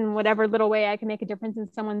difference in whatever little way I can make a difference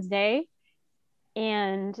in someone's day.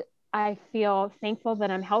 And I feel thankful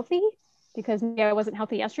that I'm healthy, because maybe I wasn't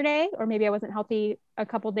healthy yesterday, or maybe I wasn't healthy a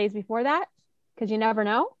couple of days before that, because you never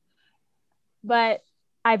know. But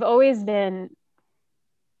I've always been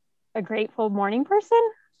a grateful morning person.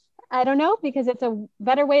 I don't know, because it's a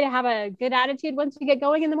better way to have a good attitude once you get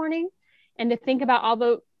going in the morning, and to think about all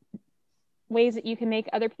the ways that you can make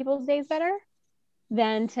other people's days better,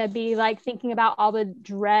 than to be like thinking about all the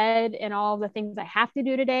dread and all the things I have to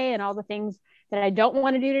do today and all the things that I don't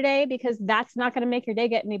want to do today, because that's not going to make your day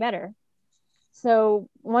get any better. So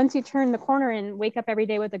once you turn the corner and wake up every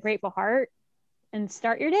day with a grateful heart and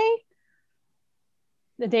start your day,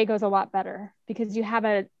 the day goes a lot better, because you have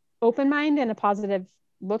an open mind and a positive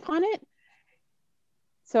look on it.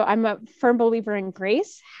 So I'm a firm believer in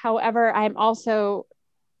grace. However, I'm also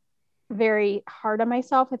very hard on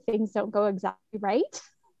myself if things don't go exactly right.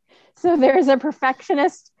 So there's a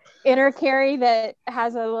perfectionist inner Carrie that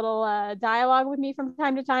has a little dialogue with me from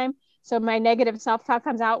time to time. So my negative self-talk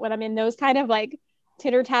comes out when I'm in those kind of like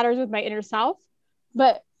titter tatters with my inner self.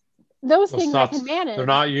 But those things I can manage. They're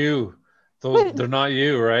not you. They're not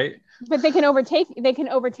you, right? But they can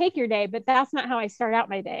overtake your day. But that's not how I start out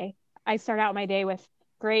my day. I start out my day with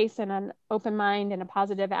grace and an open mind and a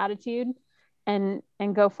positive attitude, and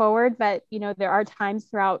go forward. But there are times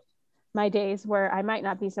throughout my days where I might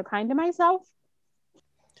not be so kind to myself.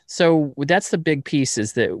 So that's the big piece,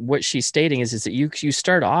 is that what she's stating is that you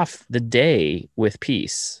start off the day with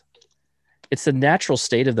peace. It's the natural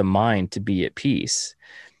state of the mind to be at peace.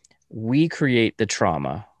 We create the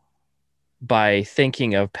trauma by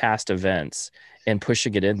thinking of past events and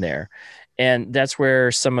pushing it in there. And that's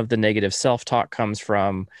where some of the negative self-talk comes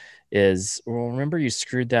from, is, well, remember you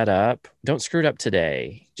screwed that up. Don't screw it up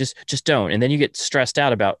today. Just don't. And then you get stressed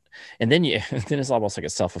out about, and then then it's almost like a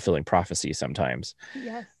self-fulfilling prophecy sometimes.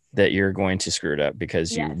 Yes. That you're going to screw it up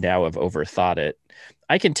because you now have overthought it.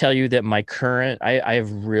 I can tell you that I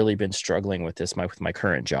have really been struggling with this with my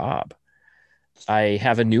current job. I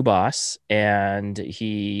have a new boss, and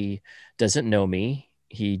he doesn't know me.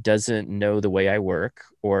 He doesn't know the way I work,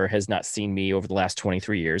 or has not seen me over the last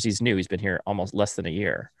 23 years. He's new. He's been here almost less than a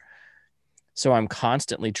year. So I'm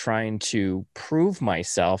constantly trying to prove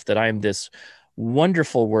myself that I'm this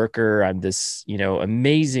wonderful worker. I'm this,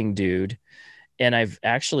 amazing dude. And I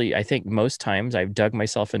think most times I've dug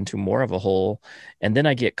myself into more of a hole, and then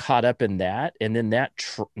I get caught up in that. And then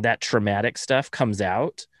that traumatic stuff comes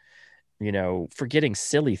out, forgetting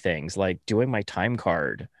silly things like doing my time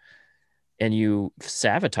card, and you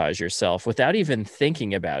sabotage yourself without even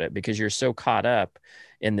thinking about it, because you're so caught up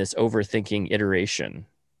in this overthinking iteration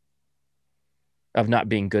of not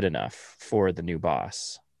being good enough for the new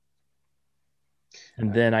boss.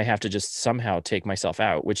 And then I have to just somehow take myself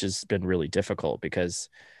out, which has been really difficult, because,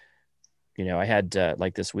 I had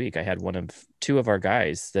like this week, I had two of our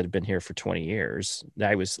guys that have been here for 20 years.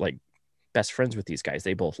 I was like best friends with these guys.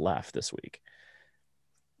 They both left this week.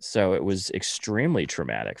 So it was extremely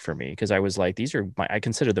traumatic for me, because I was like, I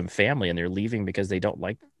consider them family, and they're leaving because they don't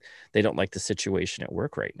like the situation at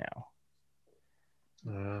work right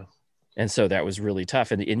now. And so that was really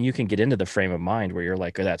tough. And you can get into the frame of mind where you're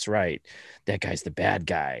like, oh, that's right, that guy's the bad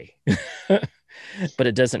guy. But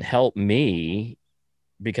it doesn't help me,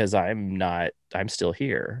 because I'm still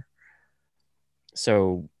here.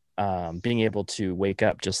 So being able to wake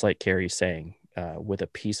up, just like Carrie's saying, with a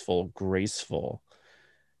peaceful, graceful,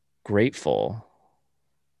 grateful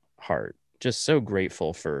heart. Just so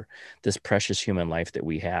grateful for this precious human life that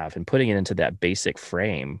we have, and putting it into that basic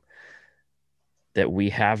frame that we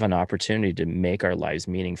have an opportunity to make our lives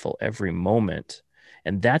meaningful every moment.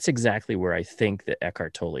 And that's exactly where I think that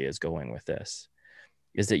Eckhart Tolle is going with this,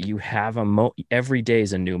 is that you have every day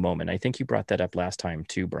is a new moment. I think you brought that up last time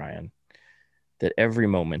too, Brian, that every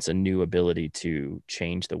moment's a new ability to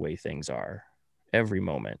change the way things are. Every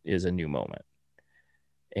moment is a new moment.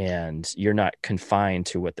 And you're not confined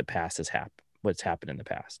to what the past has what's happened in the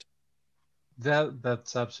past.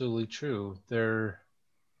 That's absolutely true.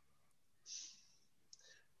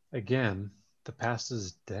 Again, the past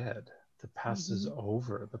is dead. The past is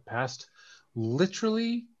over. The past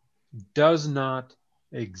literally does not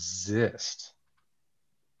exist.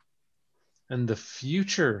 And the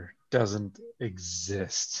future doesn't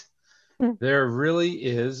exist. There really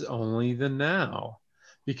is only the now.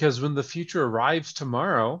 Because when the future arrives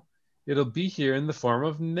tomorrow, it'll be here in the form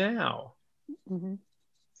of now.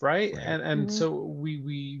 Right? And so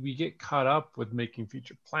we get caught up with making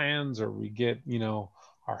future plans, or we get,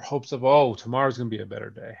 our hopes of, oh, tomorrow's going to be a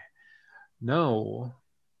better day. No,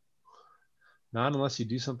 not unless you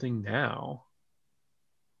do something now.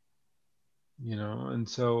 And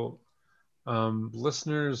so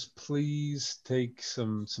listeners, please take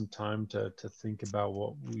some time to think about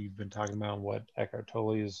what we've been talking about, and what Eckhart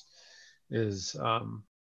Tolle is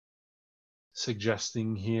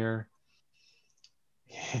suggesting here.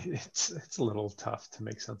 It's a little tough to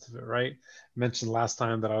make sense of it, right? I mentioned last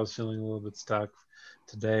time that I was feeling a little bit stuck.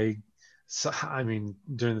 Today, so I mean,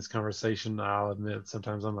 during this conversation, I'll admit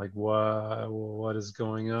sometimes I'm like, what is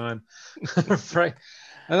going on? Right?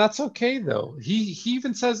 And that's okay though. He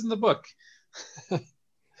even says in the book,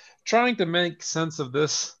 trying to make sense of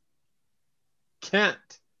this can't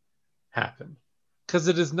happen, because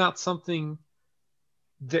it is not something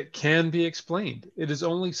that can be explained. It is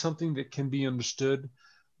only something that can be understood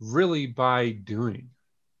really by doing,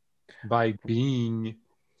 by being.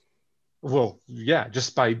 Well, yeah,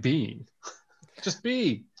 just by being. Just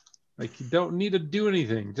be. Like, you don't need to do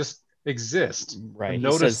anything. Just exist. Right. And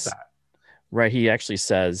notice that. Right. He actually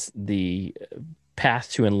says the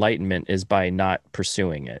path to enlightenment is by not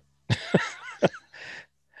pursuing it.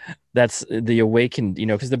 That's the awakened,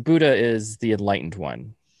 because the Buddha is the enlightened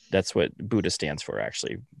one. That's what Buddha stands for,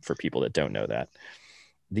 actually, for people that don't know that.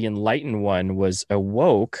 The enlightened one was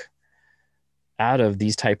awoke out of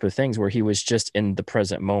these type of things where he was just in the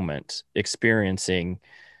present moment, experiencing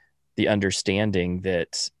the understanding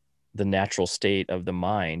that the natural state of the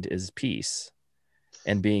mind is peace,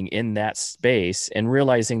 and being in that space and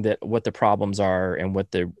realizing that what the problems are and what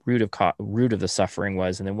the root of the suffering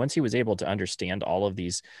was. And then once he was able to understand all of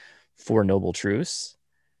these Four Noble Truths,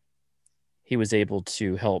 he was able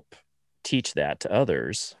to help teach that to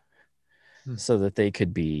others so that they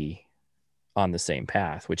could be on the same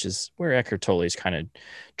path, which is where Eckhart Tolle is kind of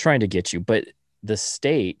trying to get you. But the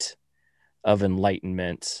state of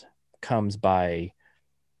enlightenment comes by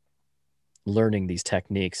learning these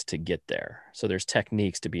techniques to get there. So there's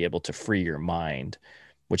techniques to be able to free your mind,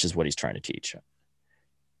 which is what he's trying to teach. And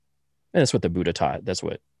that's what the Buddha taught. That's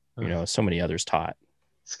what, so many others taught.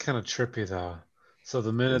 It's kind of trippy though. So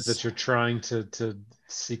the minute that you're trying to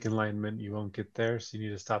seek enlightenment, you won't get there. So you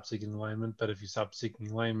need to stop seeking enlightenment. But if you stop seeking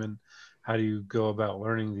enlightenment, how do you go about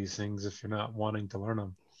learning these things if you're not wanting to learn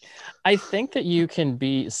them? I think that you can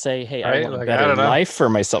say, hey, right? I want a better life for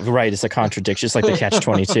myself. Right. It's a contradiction. It's like the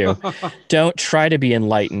catch-22. Don't try to be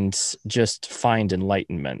enlightened. Just find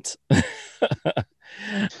enlightenment.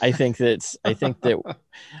 I think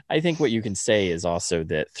what you can say is also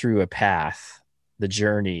that through a path, the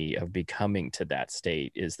journey of becoming to that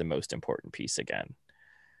state is the most important piece again.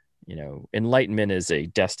 Enlightenment is a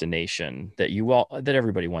destination that that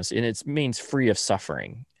everybody wants, and it means free of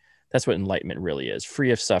suffering. That's what enlightenment really is: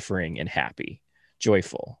 free of suffering and happy,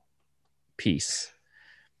 joyful, peace.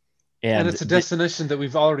 And it's a destination that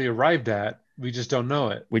we've already arrived at. We just don't know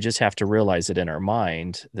it. We just have to realize it in our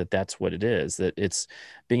mind that that's what it is, that it's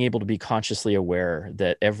being able to be consciously aware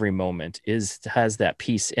that every moment has that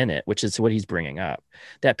peace in it, which is what he's bringing up.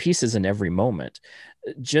 That peace is in every moment.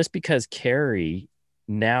 Just because Carrie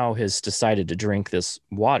now has decided to drink this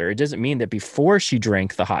water, it doesn't mean that before she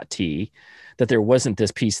drank the hot tea that there wasn't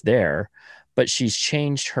this peace there, but she's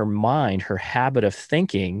changed her mind, her habit of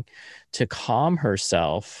thinking, to calm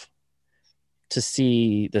herself, to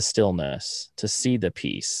see the stillness, to see the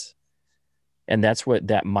peace. And that's what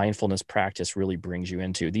that mindfulness practice really brings you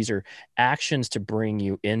into. These are actions to bring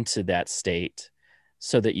you into that state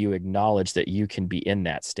so that you acknowledge that you can be in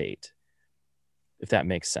that state, if that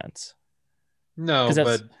makes sense. No,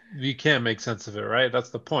 that's but you can't make sense of it, right? That's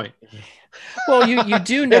the point. well, you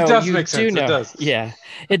do It know, does you make do sense. It know, does. yeah,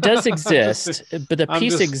 it does I'm just, exist, but the I'm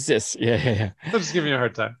peace just, exists. Yeah. I'm just giving you a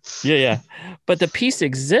hard time. Yeah. But the peace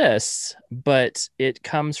exists, but it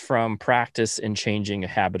comes from practice in changing a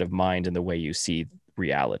habit of mind and the way you see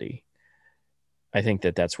reality. I think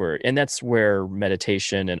that's where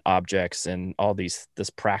meditation and objects and all this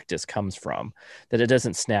practice comes from, that it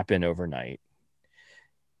doesn't snap in overnight.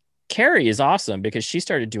 Carrie is awesome because she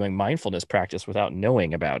started doing mindfulness practice without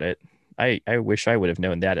knowing about it. I wish I would have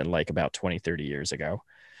known that in like about 20, 30 years ago.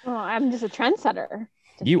 Oh, I'm just a trendsetter.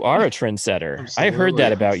 You are a trendsetter. Absolutely. I've heard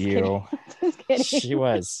that about Just you. kidding. She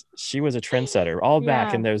was a trendsetter all back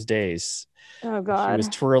Yeah. in those days. Oh God. She was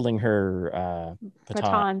twirling her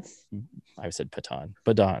baton. Batons. I said baton.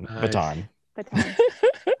 Baton. Nice. Baton. Batons.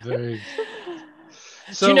 Very.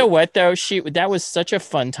 Do you know what though? That was such a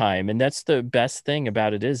fun time, and that's the best thing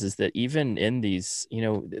about it is that even in these,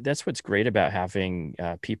 that's what's great about having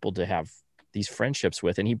people to have these friendships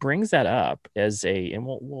with, and he brings that up as and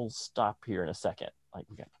we'll stop here in a second. Like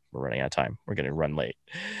we're running out of time. We're going to run late.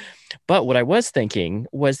 But what I was thinking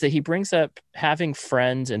was that he brings up having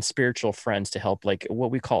friends and spiritual friends to help, like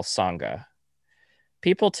what we call Sangha,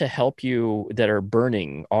 people to help you that are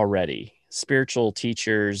burning already, spiritual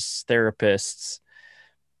teachers, therapists.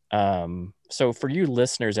 So for you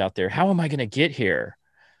listeners out there, how am I going to get here?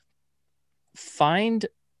 Find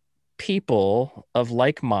people of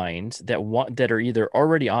like mind that are either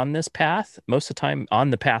already on this path, most of the time on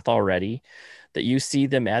the path already, that you see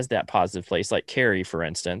them as that positive place, like Carrie, for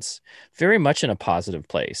instance, very much in a positive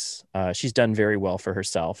place. She's done very well for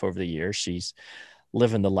herself over the years. She's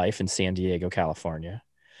living the life in San Diego, California.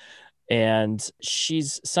 And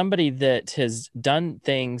she's somebody that has done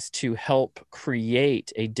things to help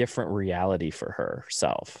create a different reality for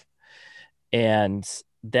herself. And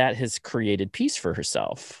that has created peace for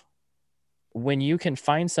herself. When you can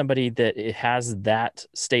find somebody that it has that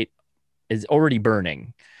state is already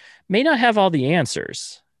burning, may not have all the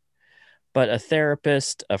answers, but a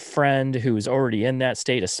therapist, a friend who's already in that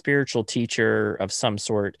state, a spiritual teacher of some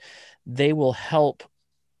sort, they will help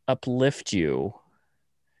uplift you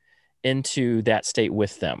into that state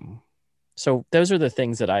with them. So those are the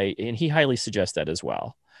things that and he highly suggests that as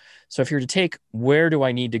well. So if you're to take, where do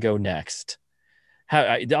I need to go next?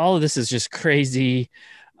 All of this is just crazy.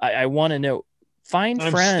 I want to know, find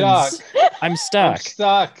friends. I'm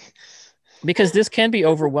stuck. Because this can be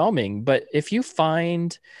overwhelming, but if you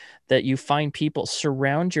find people,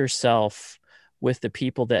 surround yourself with the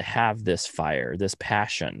people that have this fire, this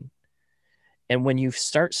passion. And when you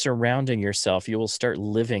start surrounding yourself, you will start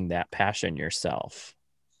living that passion yourself,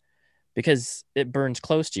 because it burns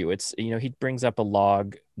close to you. It's, he brings up a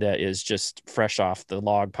log that is just fresh off the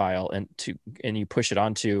log pile, and you push it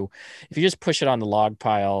onto, if you just push it on the log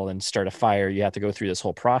pile and start a fire, you have to go through this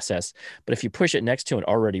whole process. But if you push it next to an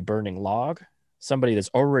already burning log, somebody that's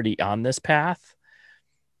already on this path,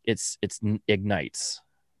 it ignites,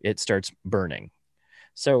 it starts burning.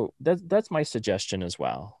 So that's my suggestion as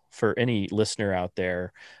well for any listener out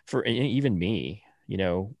there, for even me.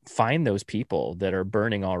 Find those people that are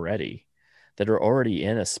burning already, that are already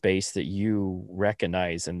in a space that you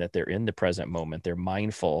recognize, and that they're in the present moment. They're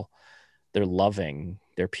mindful, they're loving,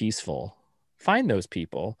 they're peaceful. Find those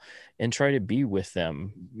people and try to be with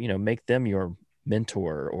them, make them your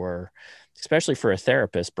mentor. Or especially for a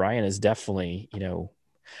therapist, Brian is definitely,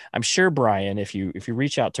 I'm sure Brian, if you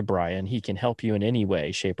reach out to Brian, he can help you in any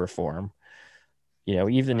way, shape, or form.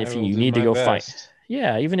 Even if you need to go find,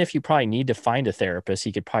 even if you probably need to find a therapist,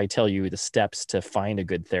 he could probably tell you the steps to find a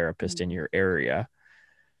good therapist in your area.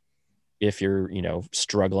 If you're,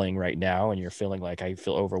 struggling right now and you're feeling like, I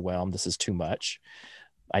feel overwhelmed, this is too much,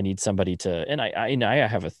 I need somebody to, and I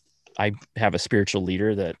have a spiritual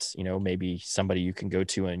leader that, maybe somebody you can go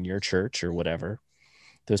to in your church or whatever.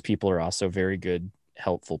 Those people are also very good,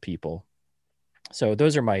 helpful people. So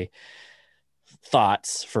those are my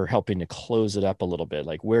thoughts for helping to close it up a little bit.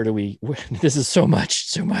 Like, this is so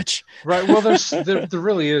much. Right. Well, there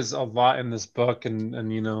really is a lot in this book. And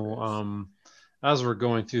as we're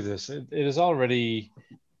going through this, it is already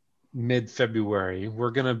mid-February.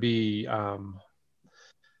 We're going to be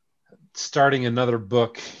starting another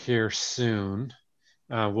book here soon.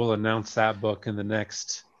 We'll announce that book in the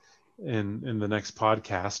next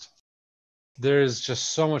podcast. There is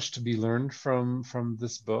just so much to be learned from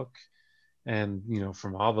this book, and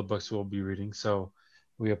from all the books we'll be reading. So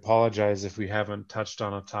we apologize if we haven't touched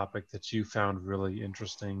on a topic that you found really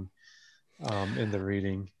interesting in the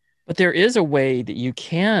reading. But there is a way that you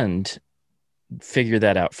can figure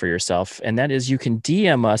that out for yourself. And that is, you can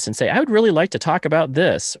DM us and say, I would really like to talk about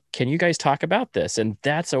this. Can you guys talk about this? And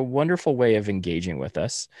that's a wonderful way of engaging with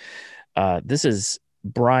us. This is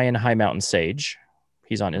Brian High Mountain Sage.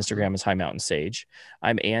 He's on Instagram as High Mountain Sage.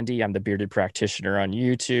 I'm Andy. I'm the bearded practitioner on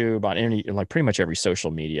YouTube, on any, like pretty much every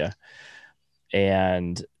social media.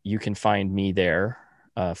 And you can find me there,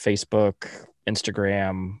 Facebook,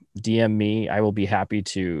 Instagram, DM me. I will be happy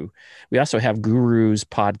to. We also have Gurus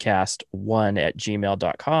Podcast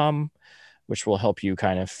 1@gmail.com, which will help you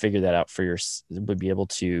kind of figure that out for your, would be able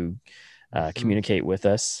to communicate with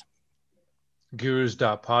us.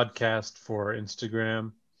 Gurus.podcast for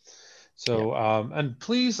Instagram. So, and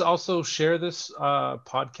please also share this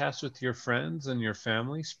podcast with your friends and your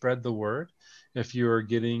family. Spread the word. If you are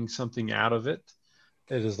getting something out of it,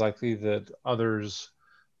 it is likely that others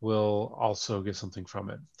will also get something from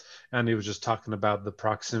it. And he was just talking about the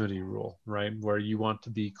proximity rule, right? Where you want to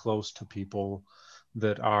be close to people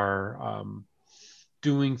that are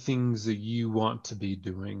doing things that you want to be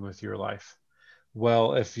doing with your life.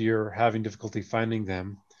 Well, if you're having difficulty finding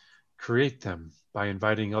them, create them by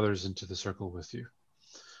inviting others into the circle with you.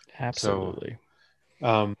 Absolutely.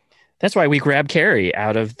 So, that's why we grabbed Carrie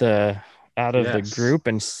out of the Yes. group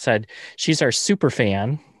and said she's our super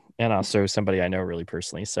fan and also somebody I know really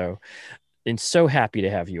personally. So, and so happy to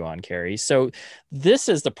have you on, Carrie. So this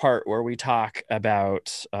is the part where we talk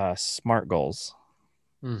about SMART goals.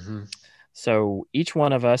 Mm-hmm. So each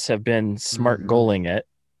one of us have been SMART goaling it.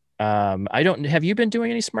 Have you been doing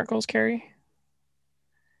any SMART goals, Carrie?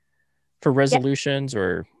 For resolutions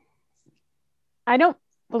or? I don't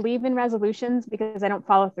believe in resolutions because I don't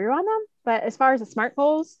follow through on them. But as far as the SMART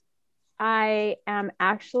goals, I am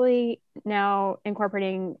actually now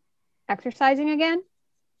incorporating exercising again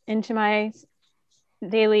into my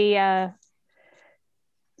daily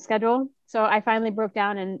schedule. So I finally broke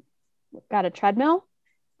down and got a treadmill.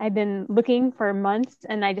 I've been looking for months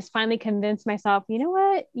and I just finally convinced myself, you know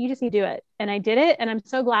what, you just need to do it. And I did it. And I'm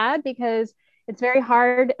so glad because it's very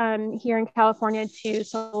hard here in California to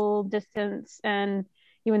social distance. And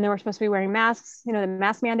even though we're supposed to be wearing masks, the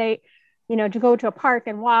mask mandate, to go to a park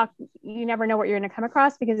and walk, you never know what you're going to come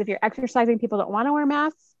across, because if you're exercising, people don't want to wear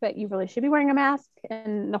masks, but you really should be wearing a mask,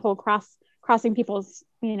 and the whole crossing people's,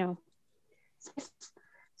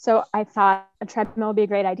 So I thought a treadmill would be a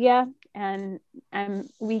great idea. And I'm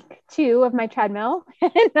week 2 of my treadmill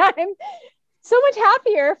and I'm so much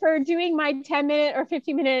happier for doing my 10-minute or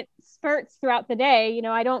 15-minute spurts throughout the day.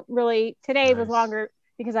 I don't really, today was longer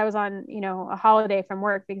because I was on, a holiday from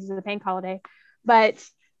work because of the bank holiday, but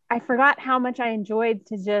I forgot how much I enjoyed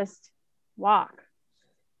to just walk.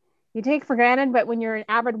 You take for granted, but when you're an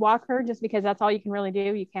avid walker, just because that's all you can really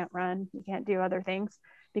do, you can't run, you can't do other things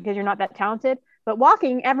because you're not that talented. But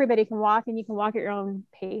walking, everybody can walk, and you can walk at your own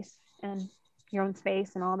pace and your own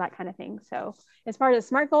space and all that kind of thing. So as far as a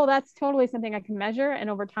SMART goal, that's totally something I can measure, and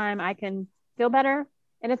over time I can feel better.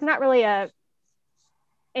 And it's not really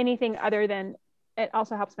anything other than it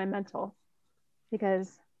also helps my mental,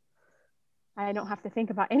 because I don't have to think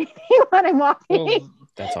about anything when I'm walking. Well,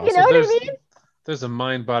 that's awesome. You know what I mean? There's a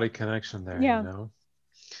mind-body connection there. Yeah.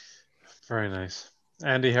 Very nice.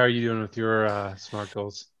 Andy, how are you doing with your SMART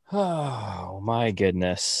goals? Oh my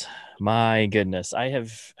goodness. I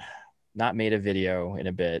have not made a video in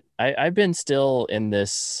a bit. I've been still in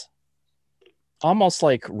this almost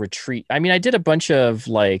like retreat. I mean, I did a bunch of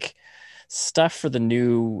like stuff for the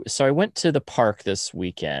new. So I went to the park this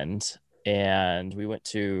weekend, and we went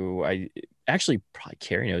to, actually probably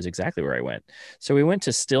Carrie knows exactly where I went. So we went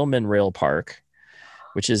to Stillman Rail Park,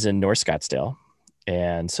 which is in North Scottsdale.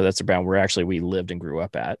 And so that's around where actually we lived and grew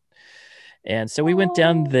up at. And so we went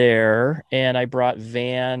down there, and I brought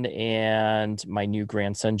Van and my new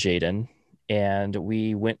grandson, Jaden, and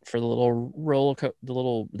we went for the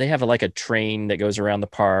little they have like a train that goes around the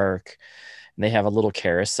park, and they have a little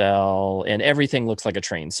carousel, and everything looks like a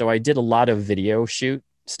train. So I did a lot of video shoot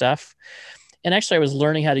stuff. And actually I was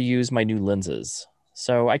learning how to use my new lenses.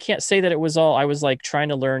 So I can't say that it was all, I was like trying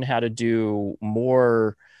to learn how to do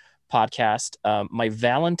more podcast. My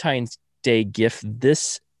Valentine's Day gift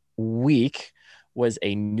this week was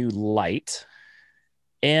a new light.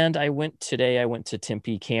 And I went to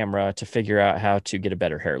Tempe Camera to figure out how to get a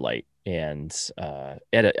better hair light, and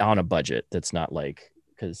on a budget that's not like,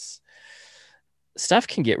 because stuff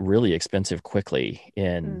can get really expensive quickly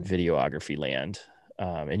in videography land.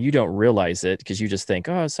 And you don't realize it because you just think,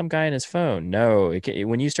 oh, some guy on his phone. No,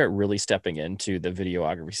 when you start really stepping into the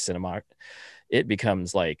videography cinema, it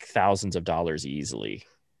becomes like thousands of dollars easily.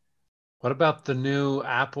 What about the new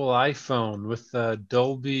Apple iPhone with the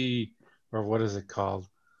Dolby, or what is it called?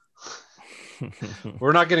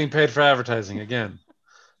 We're not getting paid for advertising again.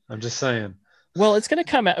 I'm just saying. Well, it's going to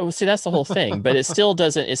come out. Well, see, that's the whole thing, but it still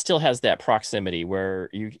doesn't. It still has that proximity where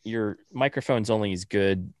your microphone's only as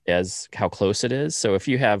good as how close it is. So if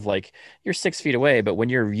you have like you're 6 feet away, but when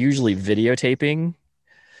you're usually videotaping, I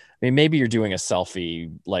mean, maybe you're doing a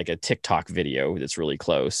selfie, like a TikTok video that's really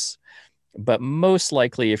close. But most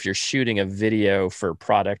likely, if you're shooting a video for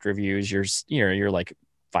product reviews, you're like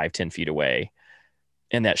 5-10 feet away,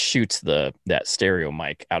 and that shoots that stereo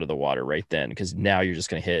mic out of the water right then, because now you're just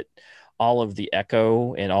going to hit all of the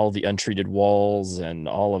echo and all the untreated walls and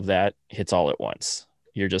all of that hits all at once.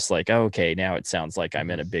 You're just like, oh, okay, now it sounds like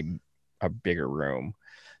I'm in a bigger room,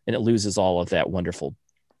 and it loses all of that wonderful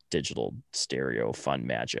digital stereo fun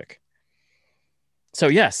magic. So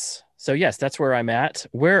yes, that's where I'm at.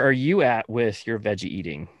 Where are you at with your veggie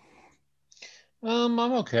eating? I'm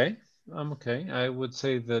okay. I would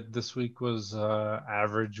say that this week was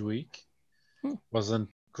average week. Wasn't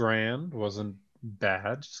grand, wasn't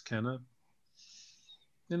bad, just kind of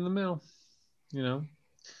in the middle.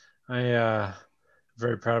 I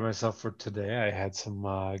very proud of myself for today. I had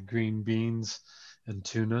some green beans and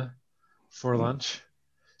tuna for lunch.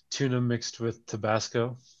 Tuna mixed with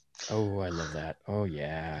Tabasco. Oh, I love that. Oh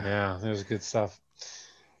yeah. Yeah, it was good stuff.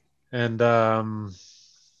 And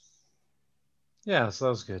yeah, so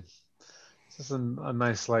that was good. Just a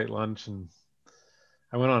nice light lunch, and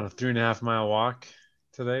I went on a 3.5-mile walk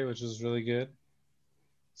today, which was really good.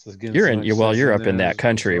 So you're up in that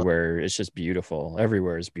country where it's just beautiful.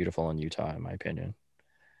 Everywhere is beautiful in Utah, in my opinion.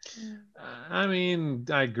 I mean,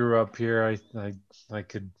 I grew up here. I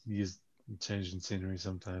could use changing scenery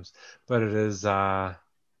sometimes, but it is it's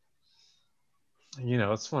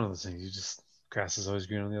one of those things. You just grass is always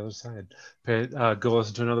green on the other side. Go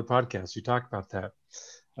listen to another podcast. You talk about that.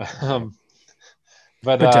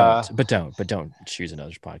 But don't choose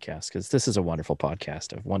another podcast, because this is a wonderful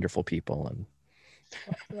podcast of wonderful people. And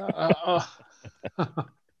I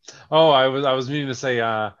was meaning to say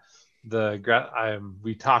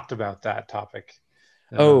we talked about that topic.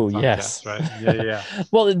 Yes, right. Yeah.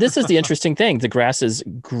 Well, this is the interesting thing. The grass is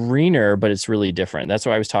greener, but it's really different. That's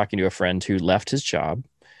why I was talking to a friend who left his job,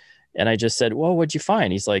 and I just said, "Well, what'd you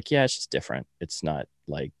find?" He's like, "Yeah, it's just different. It's not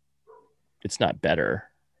better.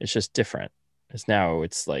 It's just different.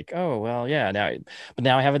 It's like, oh, well, yeah, but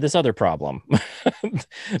now I have this other problem.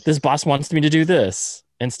 This boss wants me to do this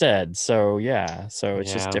instead. So yeah,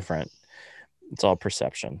 it's just different. It's all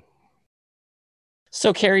perception."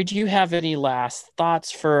 So Carrie, do you have any last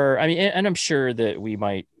thoughts and I'm sure that we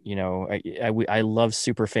might, I love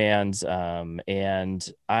super fans.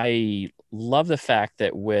 And I love the fact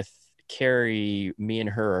that with Carrie, me and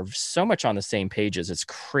her are so much on the same pages. It's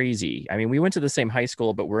crazy. I mean, we went to the same high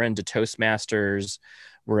school, but we're into Toastmasters.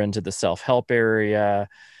 We're into the self-help area.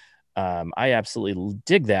 I absolutely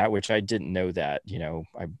dig that, which I didn't know that,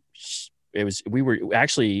 we were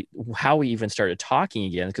actually how we even started talking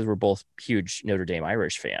again, because we're both huge Notre Dame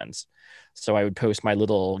Irish fans. So I would post my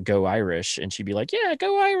little "Go Irish," and she'd be like, "Yeah,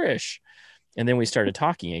 go Irish." And then we started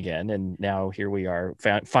talking again, and now here we are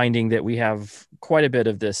finding that we have quite a bit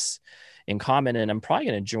of this in common. And I'm probably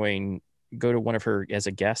going to go to one of her as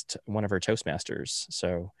a guest, one of her Toastmasters.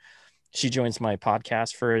 So she joins my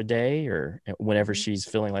podcast for a day or whenever she's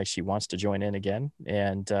feeling like she wants to join in again.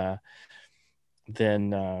 And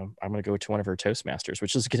then I'm going to go to one of her Toastmasters,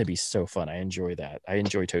 which is going to be so fun. I enjoy that. I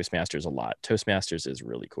enjoy Toastmasters a lot. Toastmasters is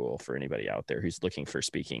really cool for anybody out there who's looking for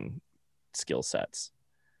speaking skill sets.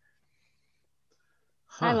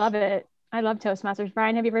 I love it. I love Toastmasters.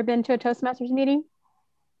 Brian, have you ever been to a Toastmasters meeting?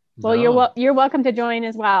 No. Well, you're welcome to join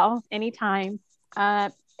as well anytime.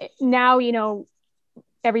 Now,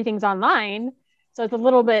 everything's online, so it's a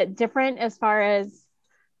little bit different as far as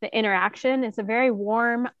the interaction. It's a very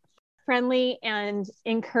warm, friendly, and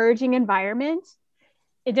encouraging environment.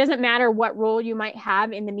 It doesn't matter what role you might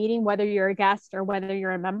have in the meeting, whether you're a guest or whether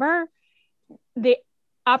you're a member. The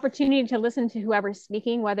opportunity to listen to whoever's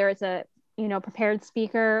speaking, whether it's a prepared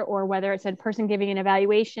speaker, or whether it's a person giving an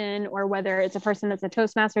evaluation, or whether it's a person that's a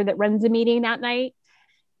Toastmaster that runs a meeting that night,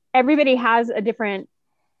 everybody has a different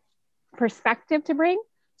perspective to bring.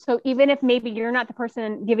 So even if maybe you're not the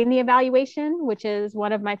person giving the evaluation, which is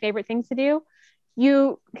one of my favorite things to do,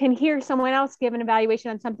 you can hear someone else give an evaluation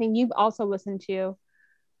on something you've also listened to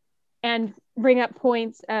and bring up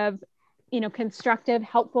points of, constructive,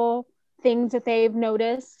 helpful things that they've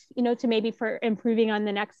noticed, to maybe for improving on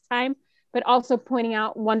the next time, but also pointing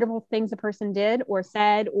out wonderful things the person did or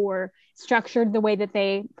said or structured the way that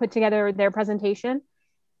they put together their presentation.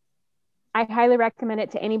 I highly recommend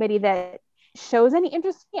it to anybody that shows any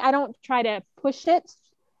interest in me. I don't try to push it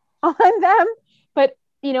on them, but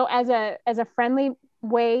as a friendly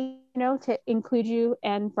way, to include you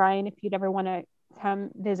and Brian if you'd ever want to come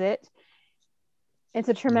visit. It's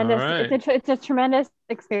a tremendous, All right. it's a tremendous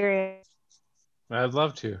experience. I'd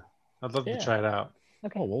love to. I'd love to try it out.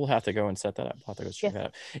 Okay. Oh, we'll have to go and set that up. We'll have to go check Yes. that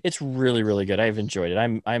out. It's really, really good. I've enjoyed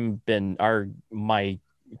it.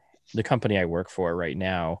 The company I work for right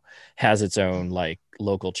now has its own like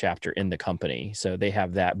local chapter in the company. So they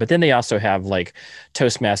have that, but then they also have like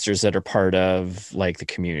Toastmasters that are part of like the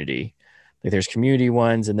community. Like there's community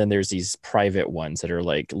ones, and then there's these private ones that are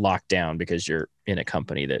like locked down because you're in a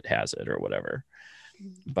company that has it or whatever.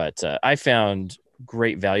 But I found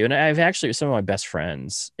great value, and I've actually, some of my best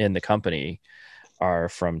friends in the company are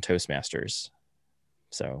from Toastmasters.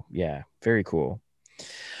 So yeah, very cool.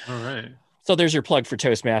 All right. So there's your plug for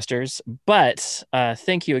Toastmasters. But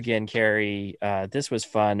thank you again, Carrie. This was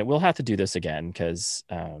fun. We'll have to do this again because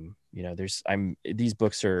these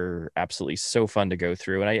books are absolutely so fun to go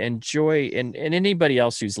through, and I enjoy. And anybody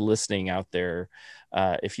else who's listening out there,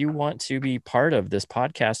 if you want to be part of this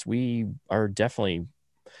podcast, we are definitely,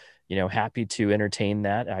 happy to entertain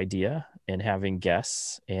that idea and having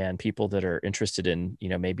guests and people that are interested in,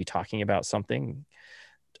 maybe talking about something.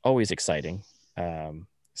 Always exciting.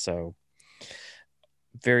 So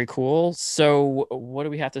very cool. So what do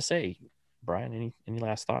we have to say, Brian? Any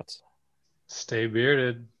last thoughts? Stay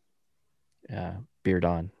bearded. Beard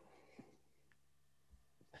on.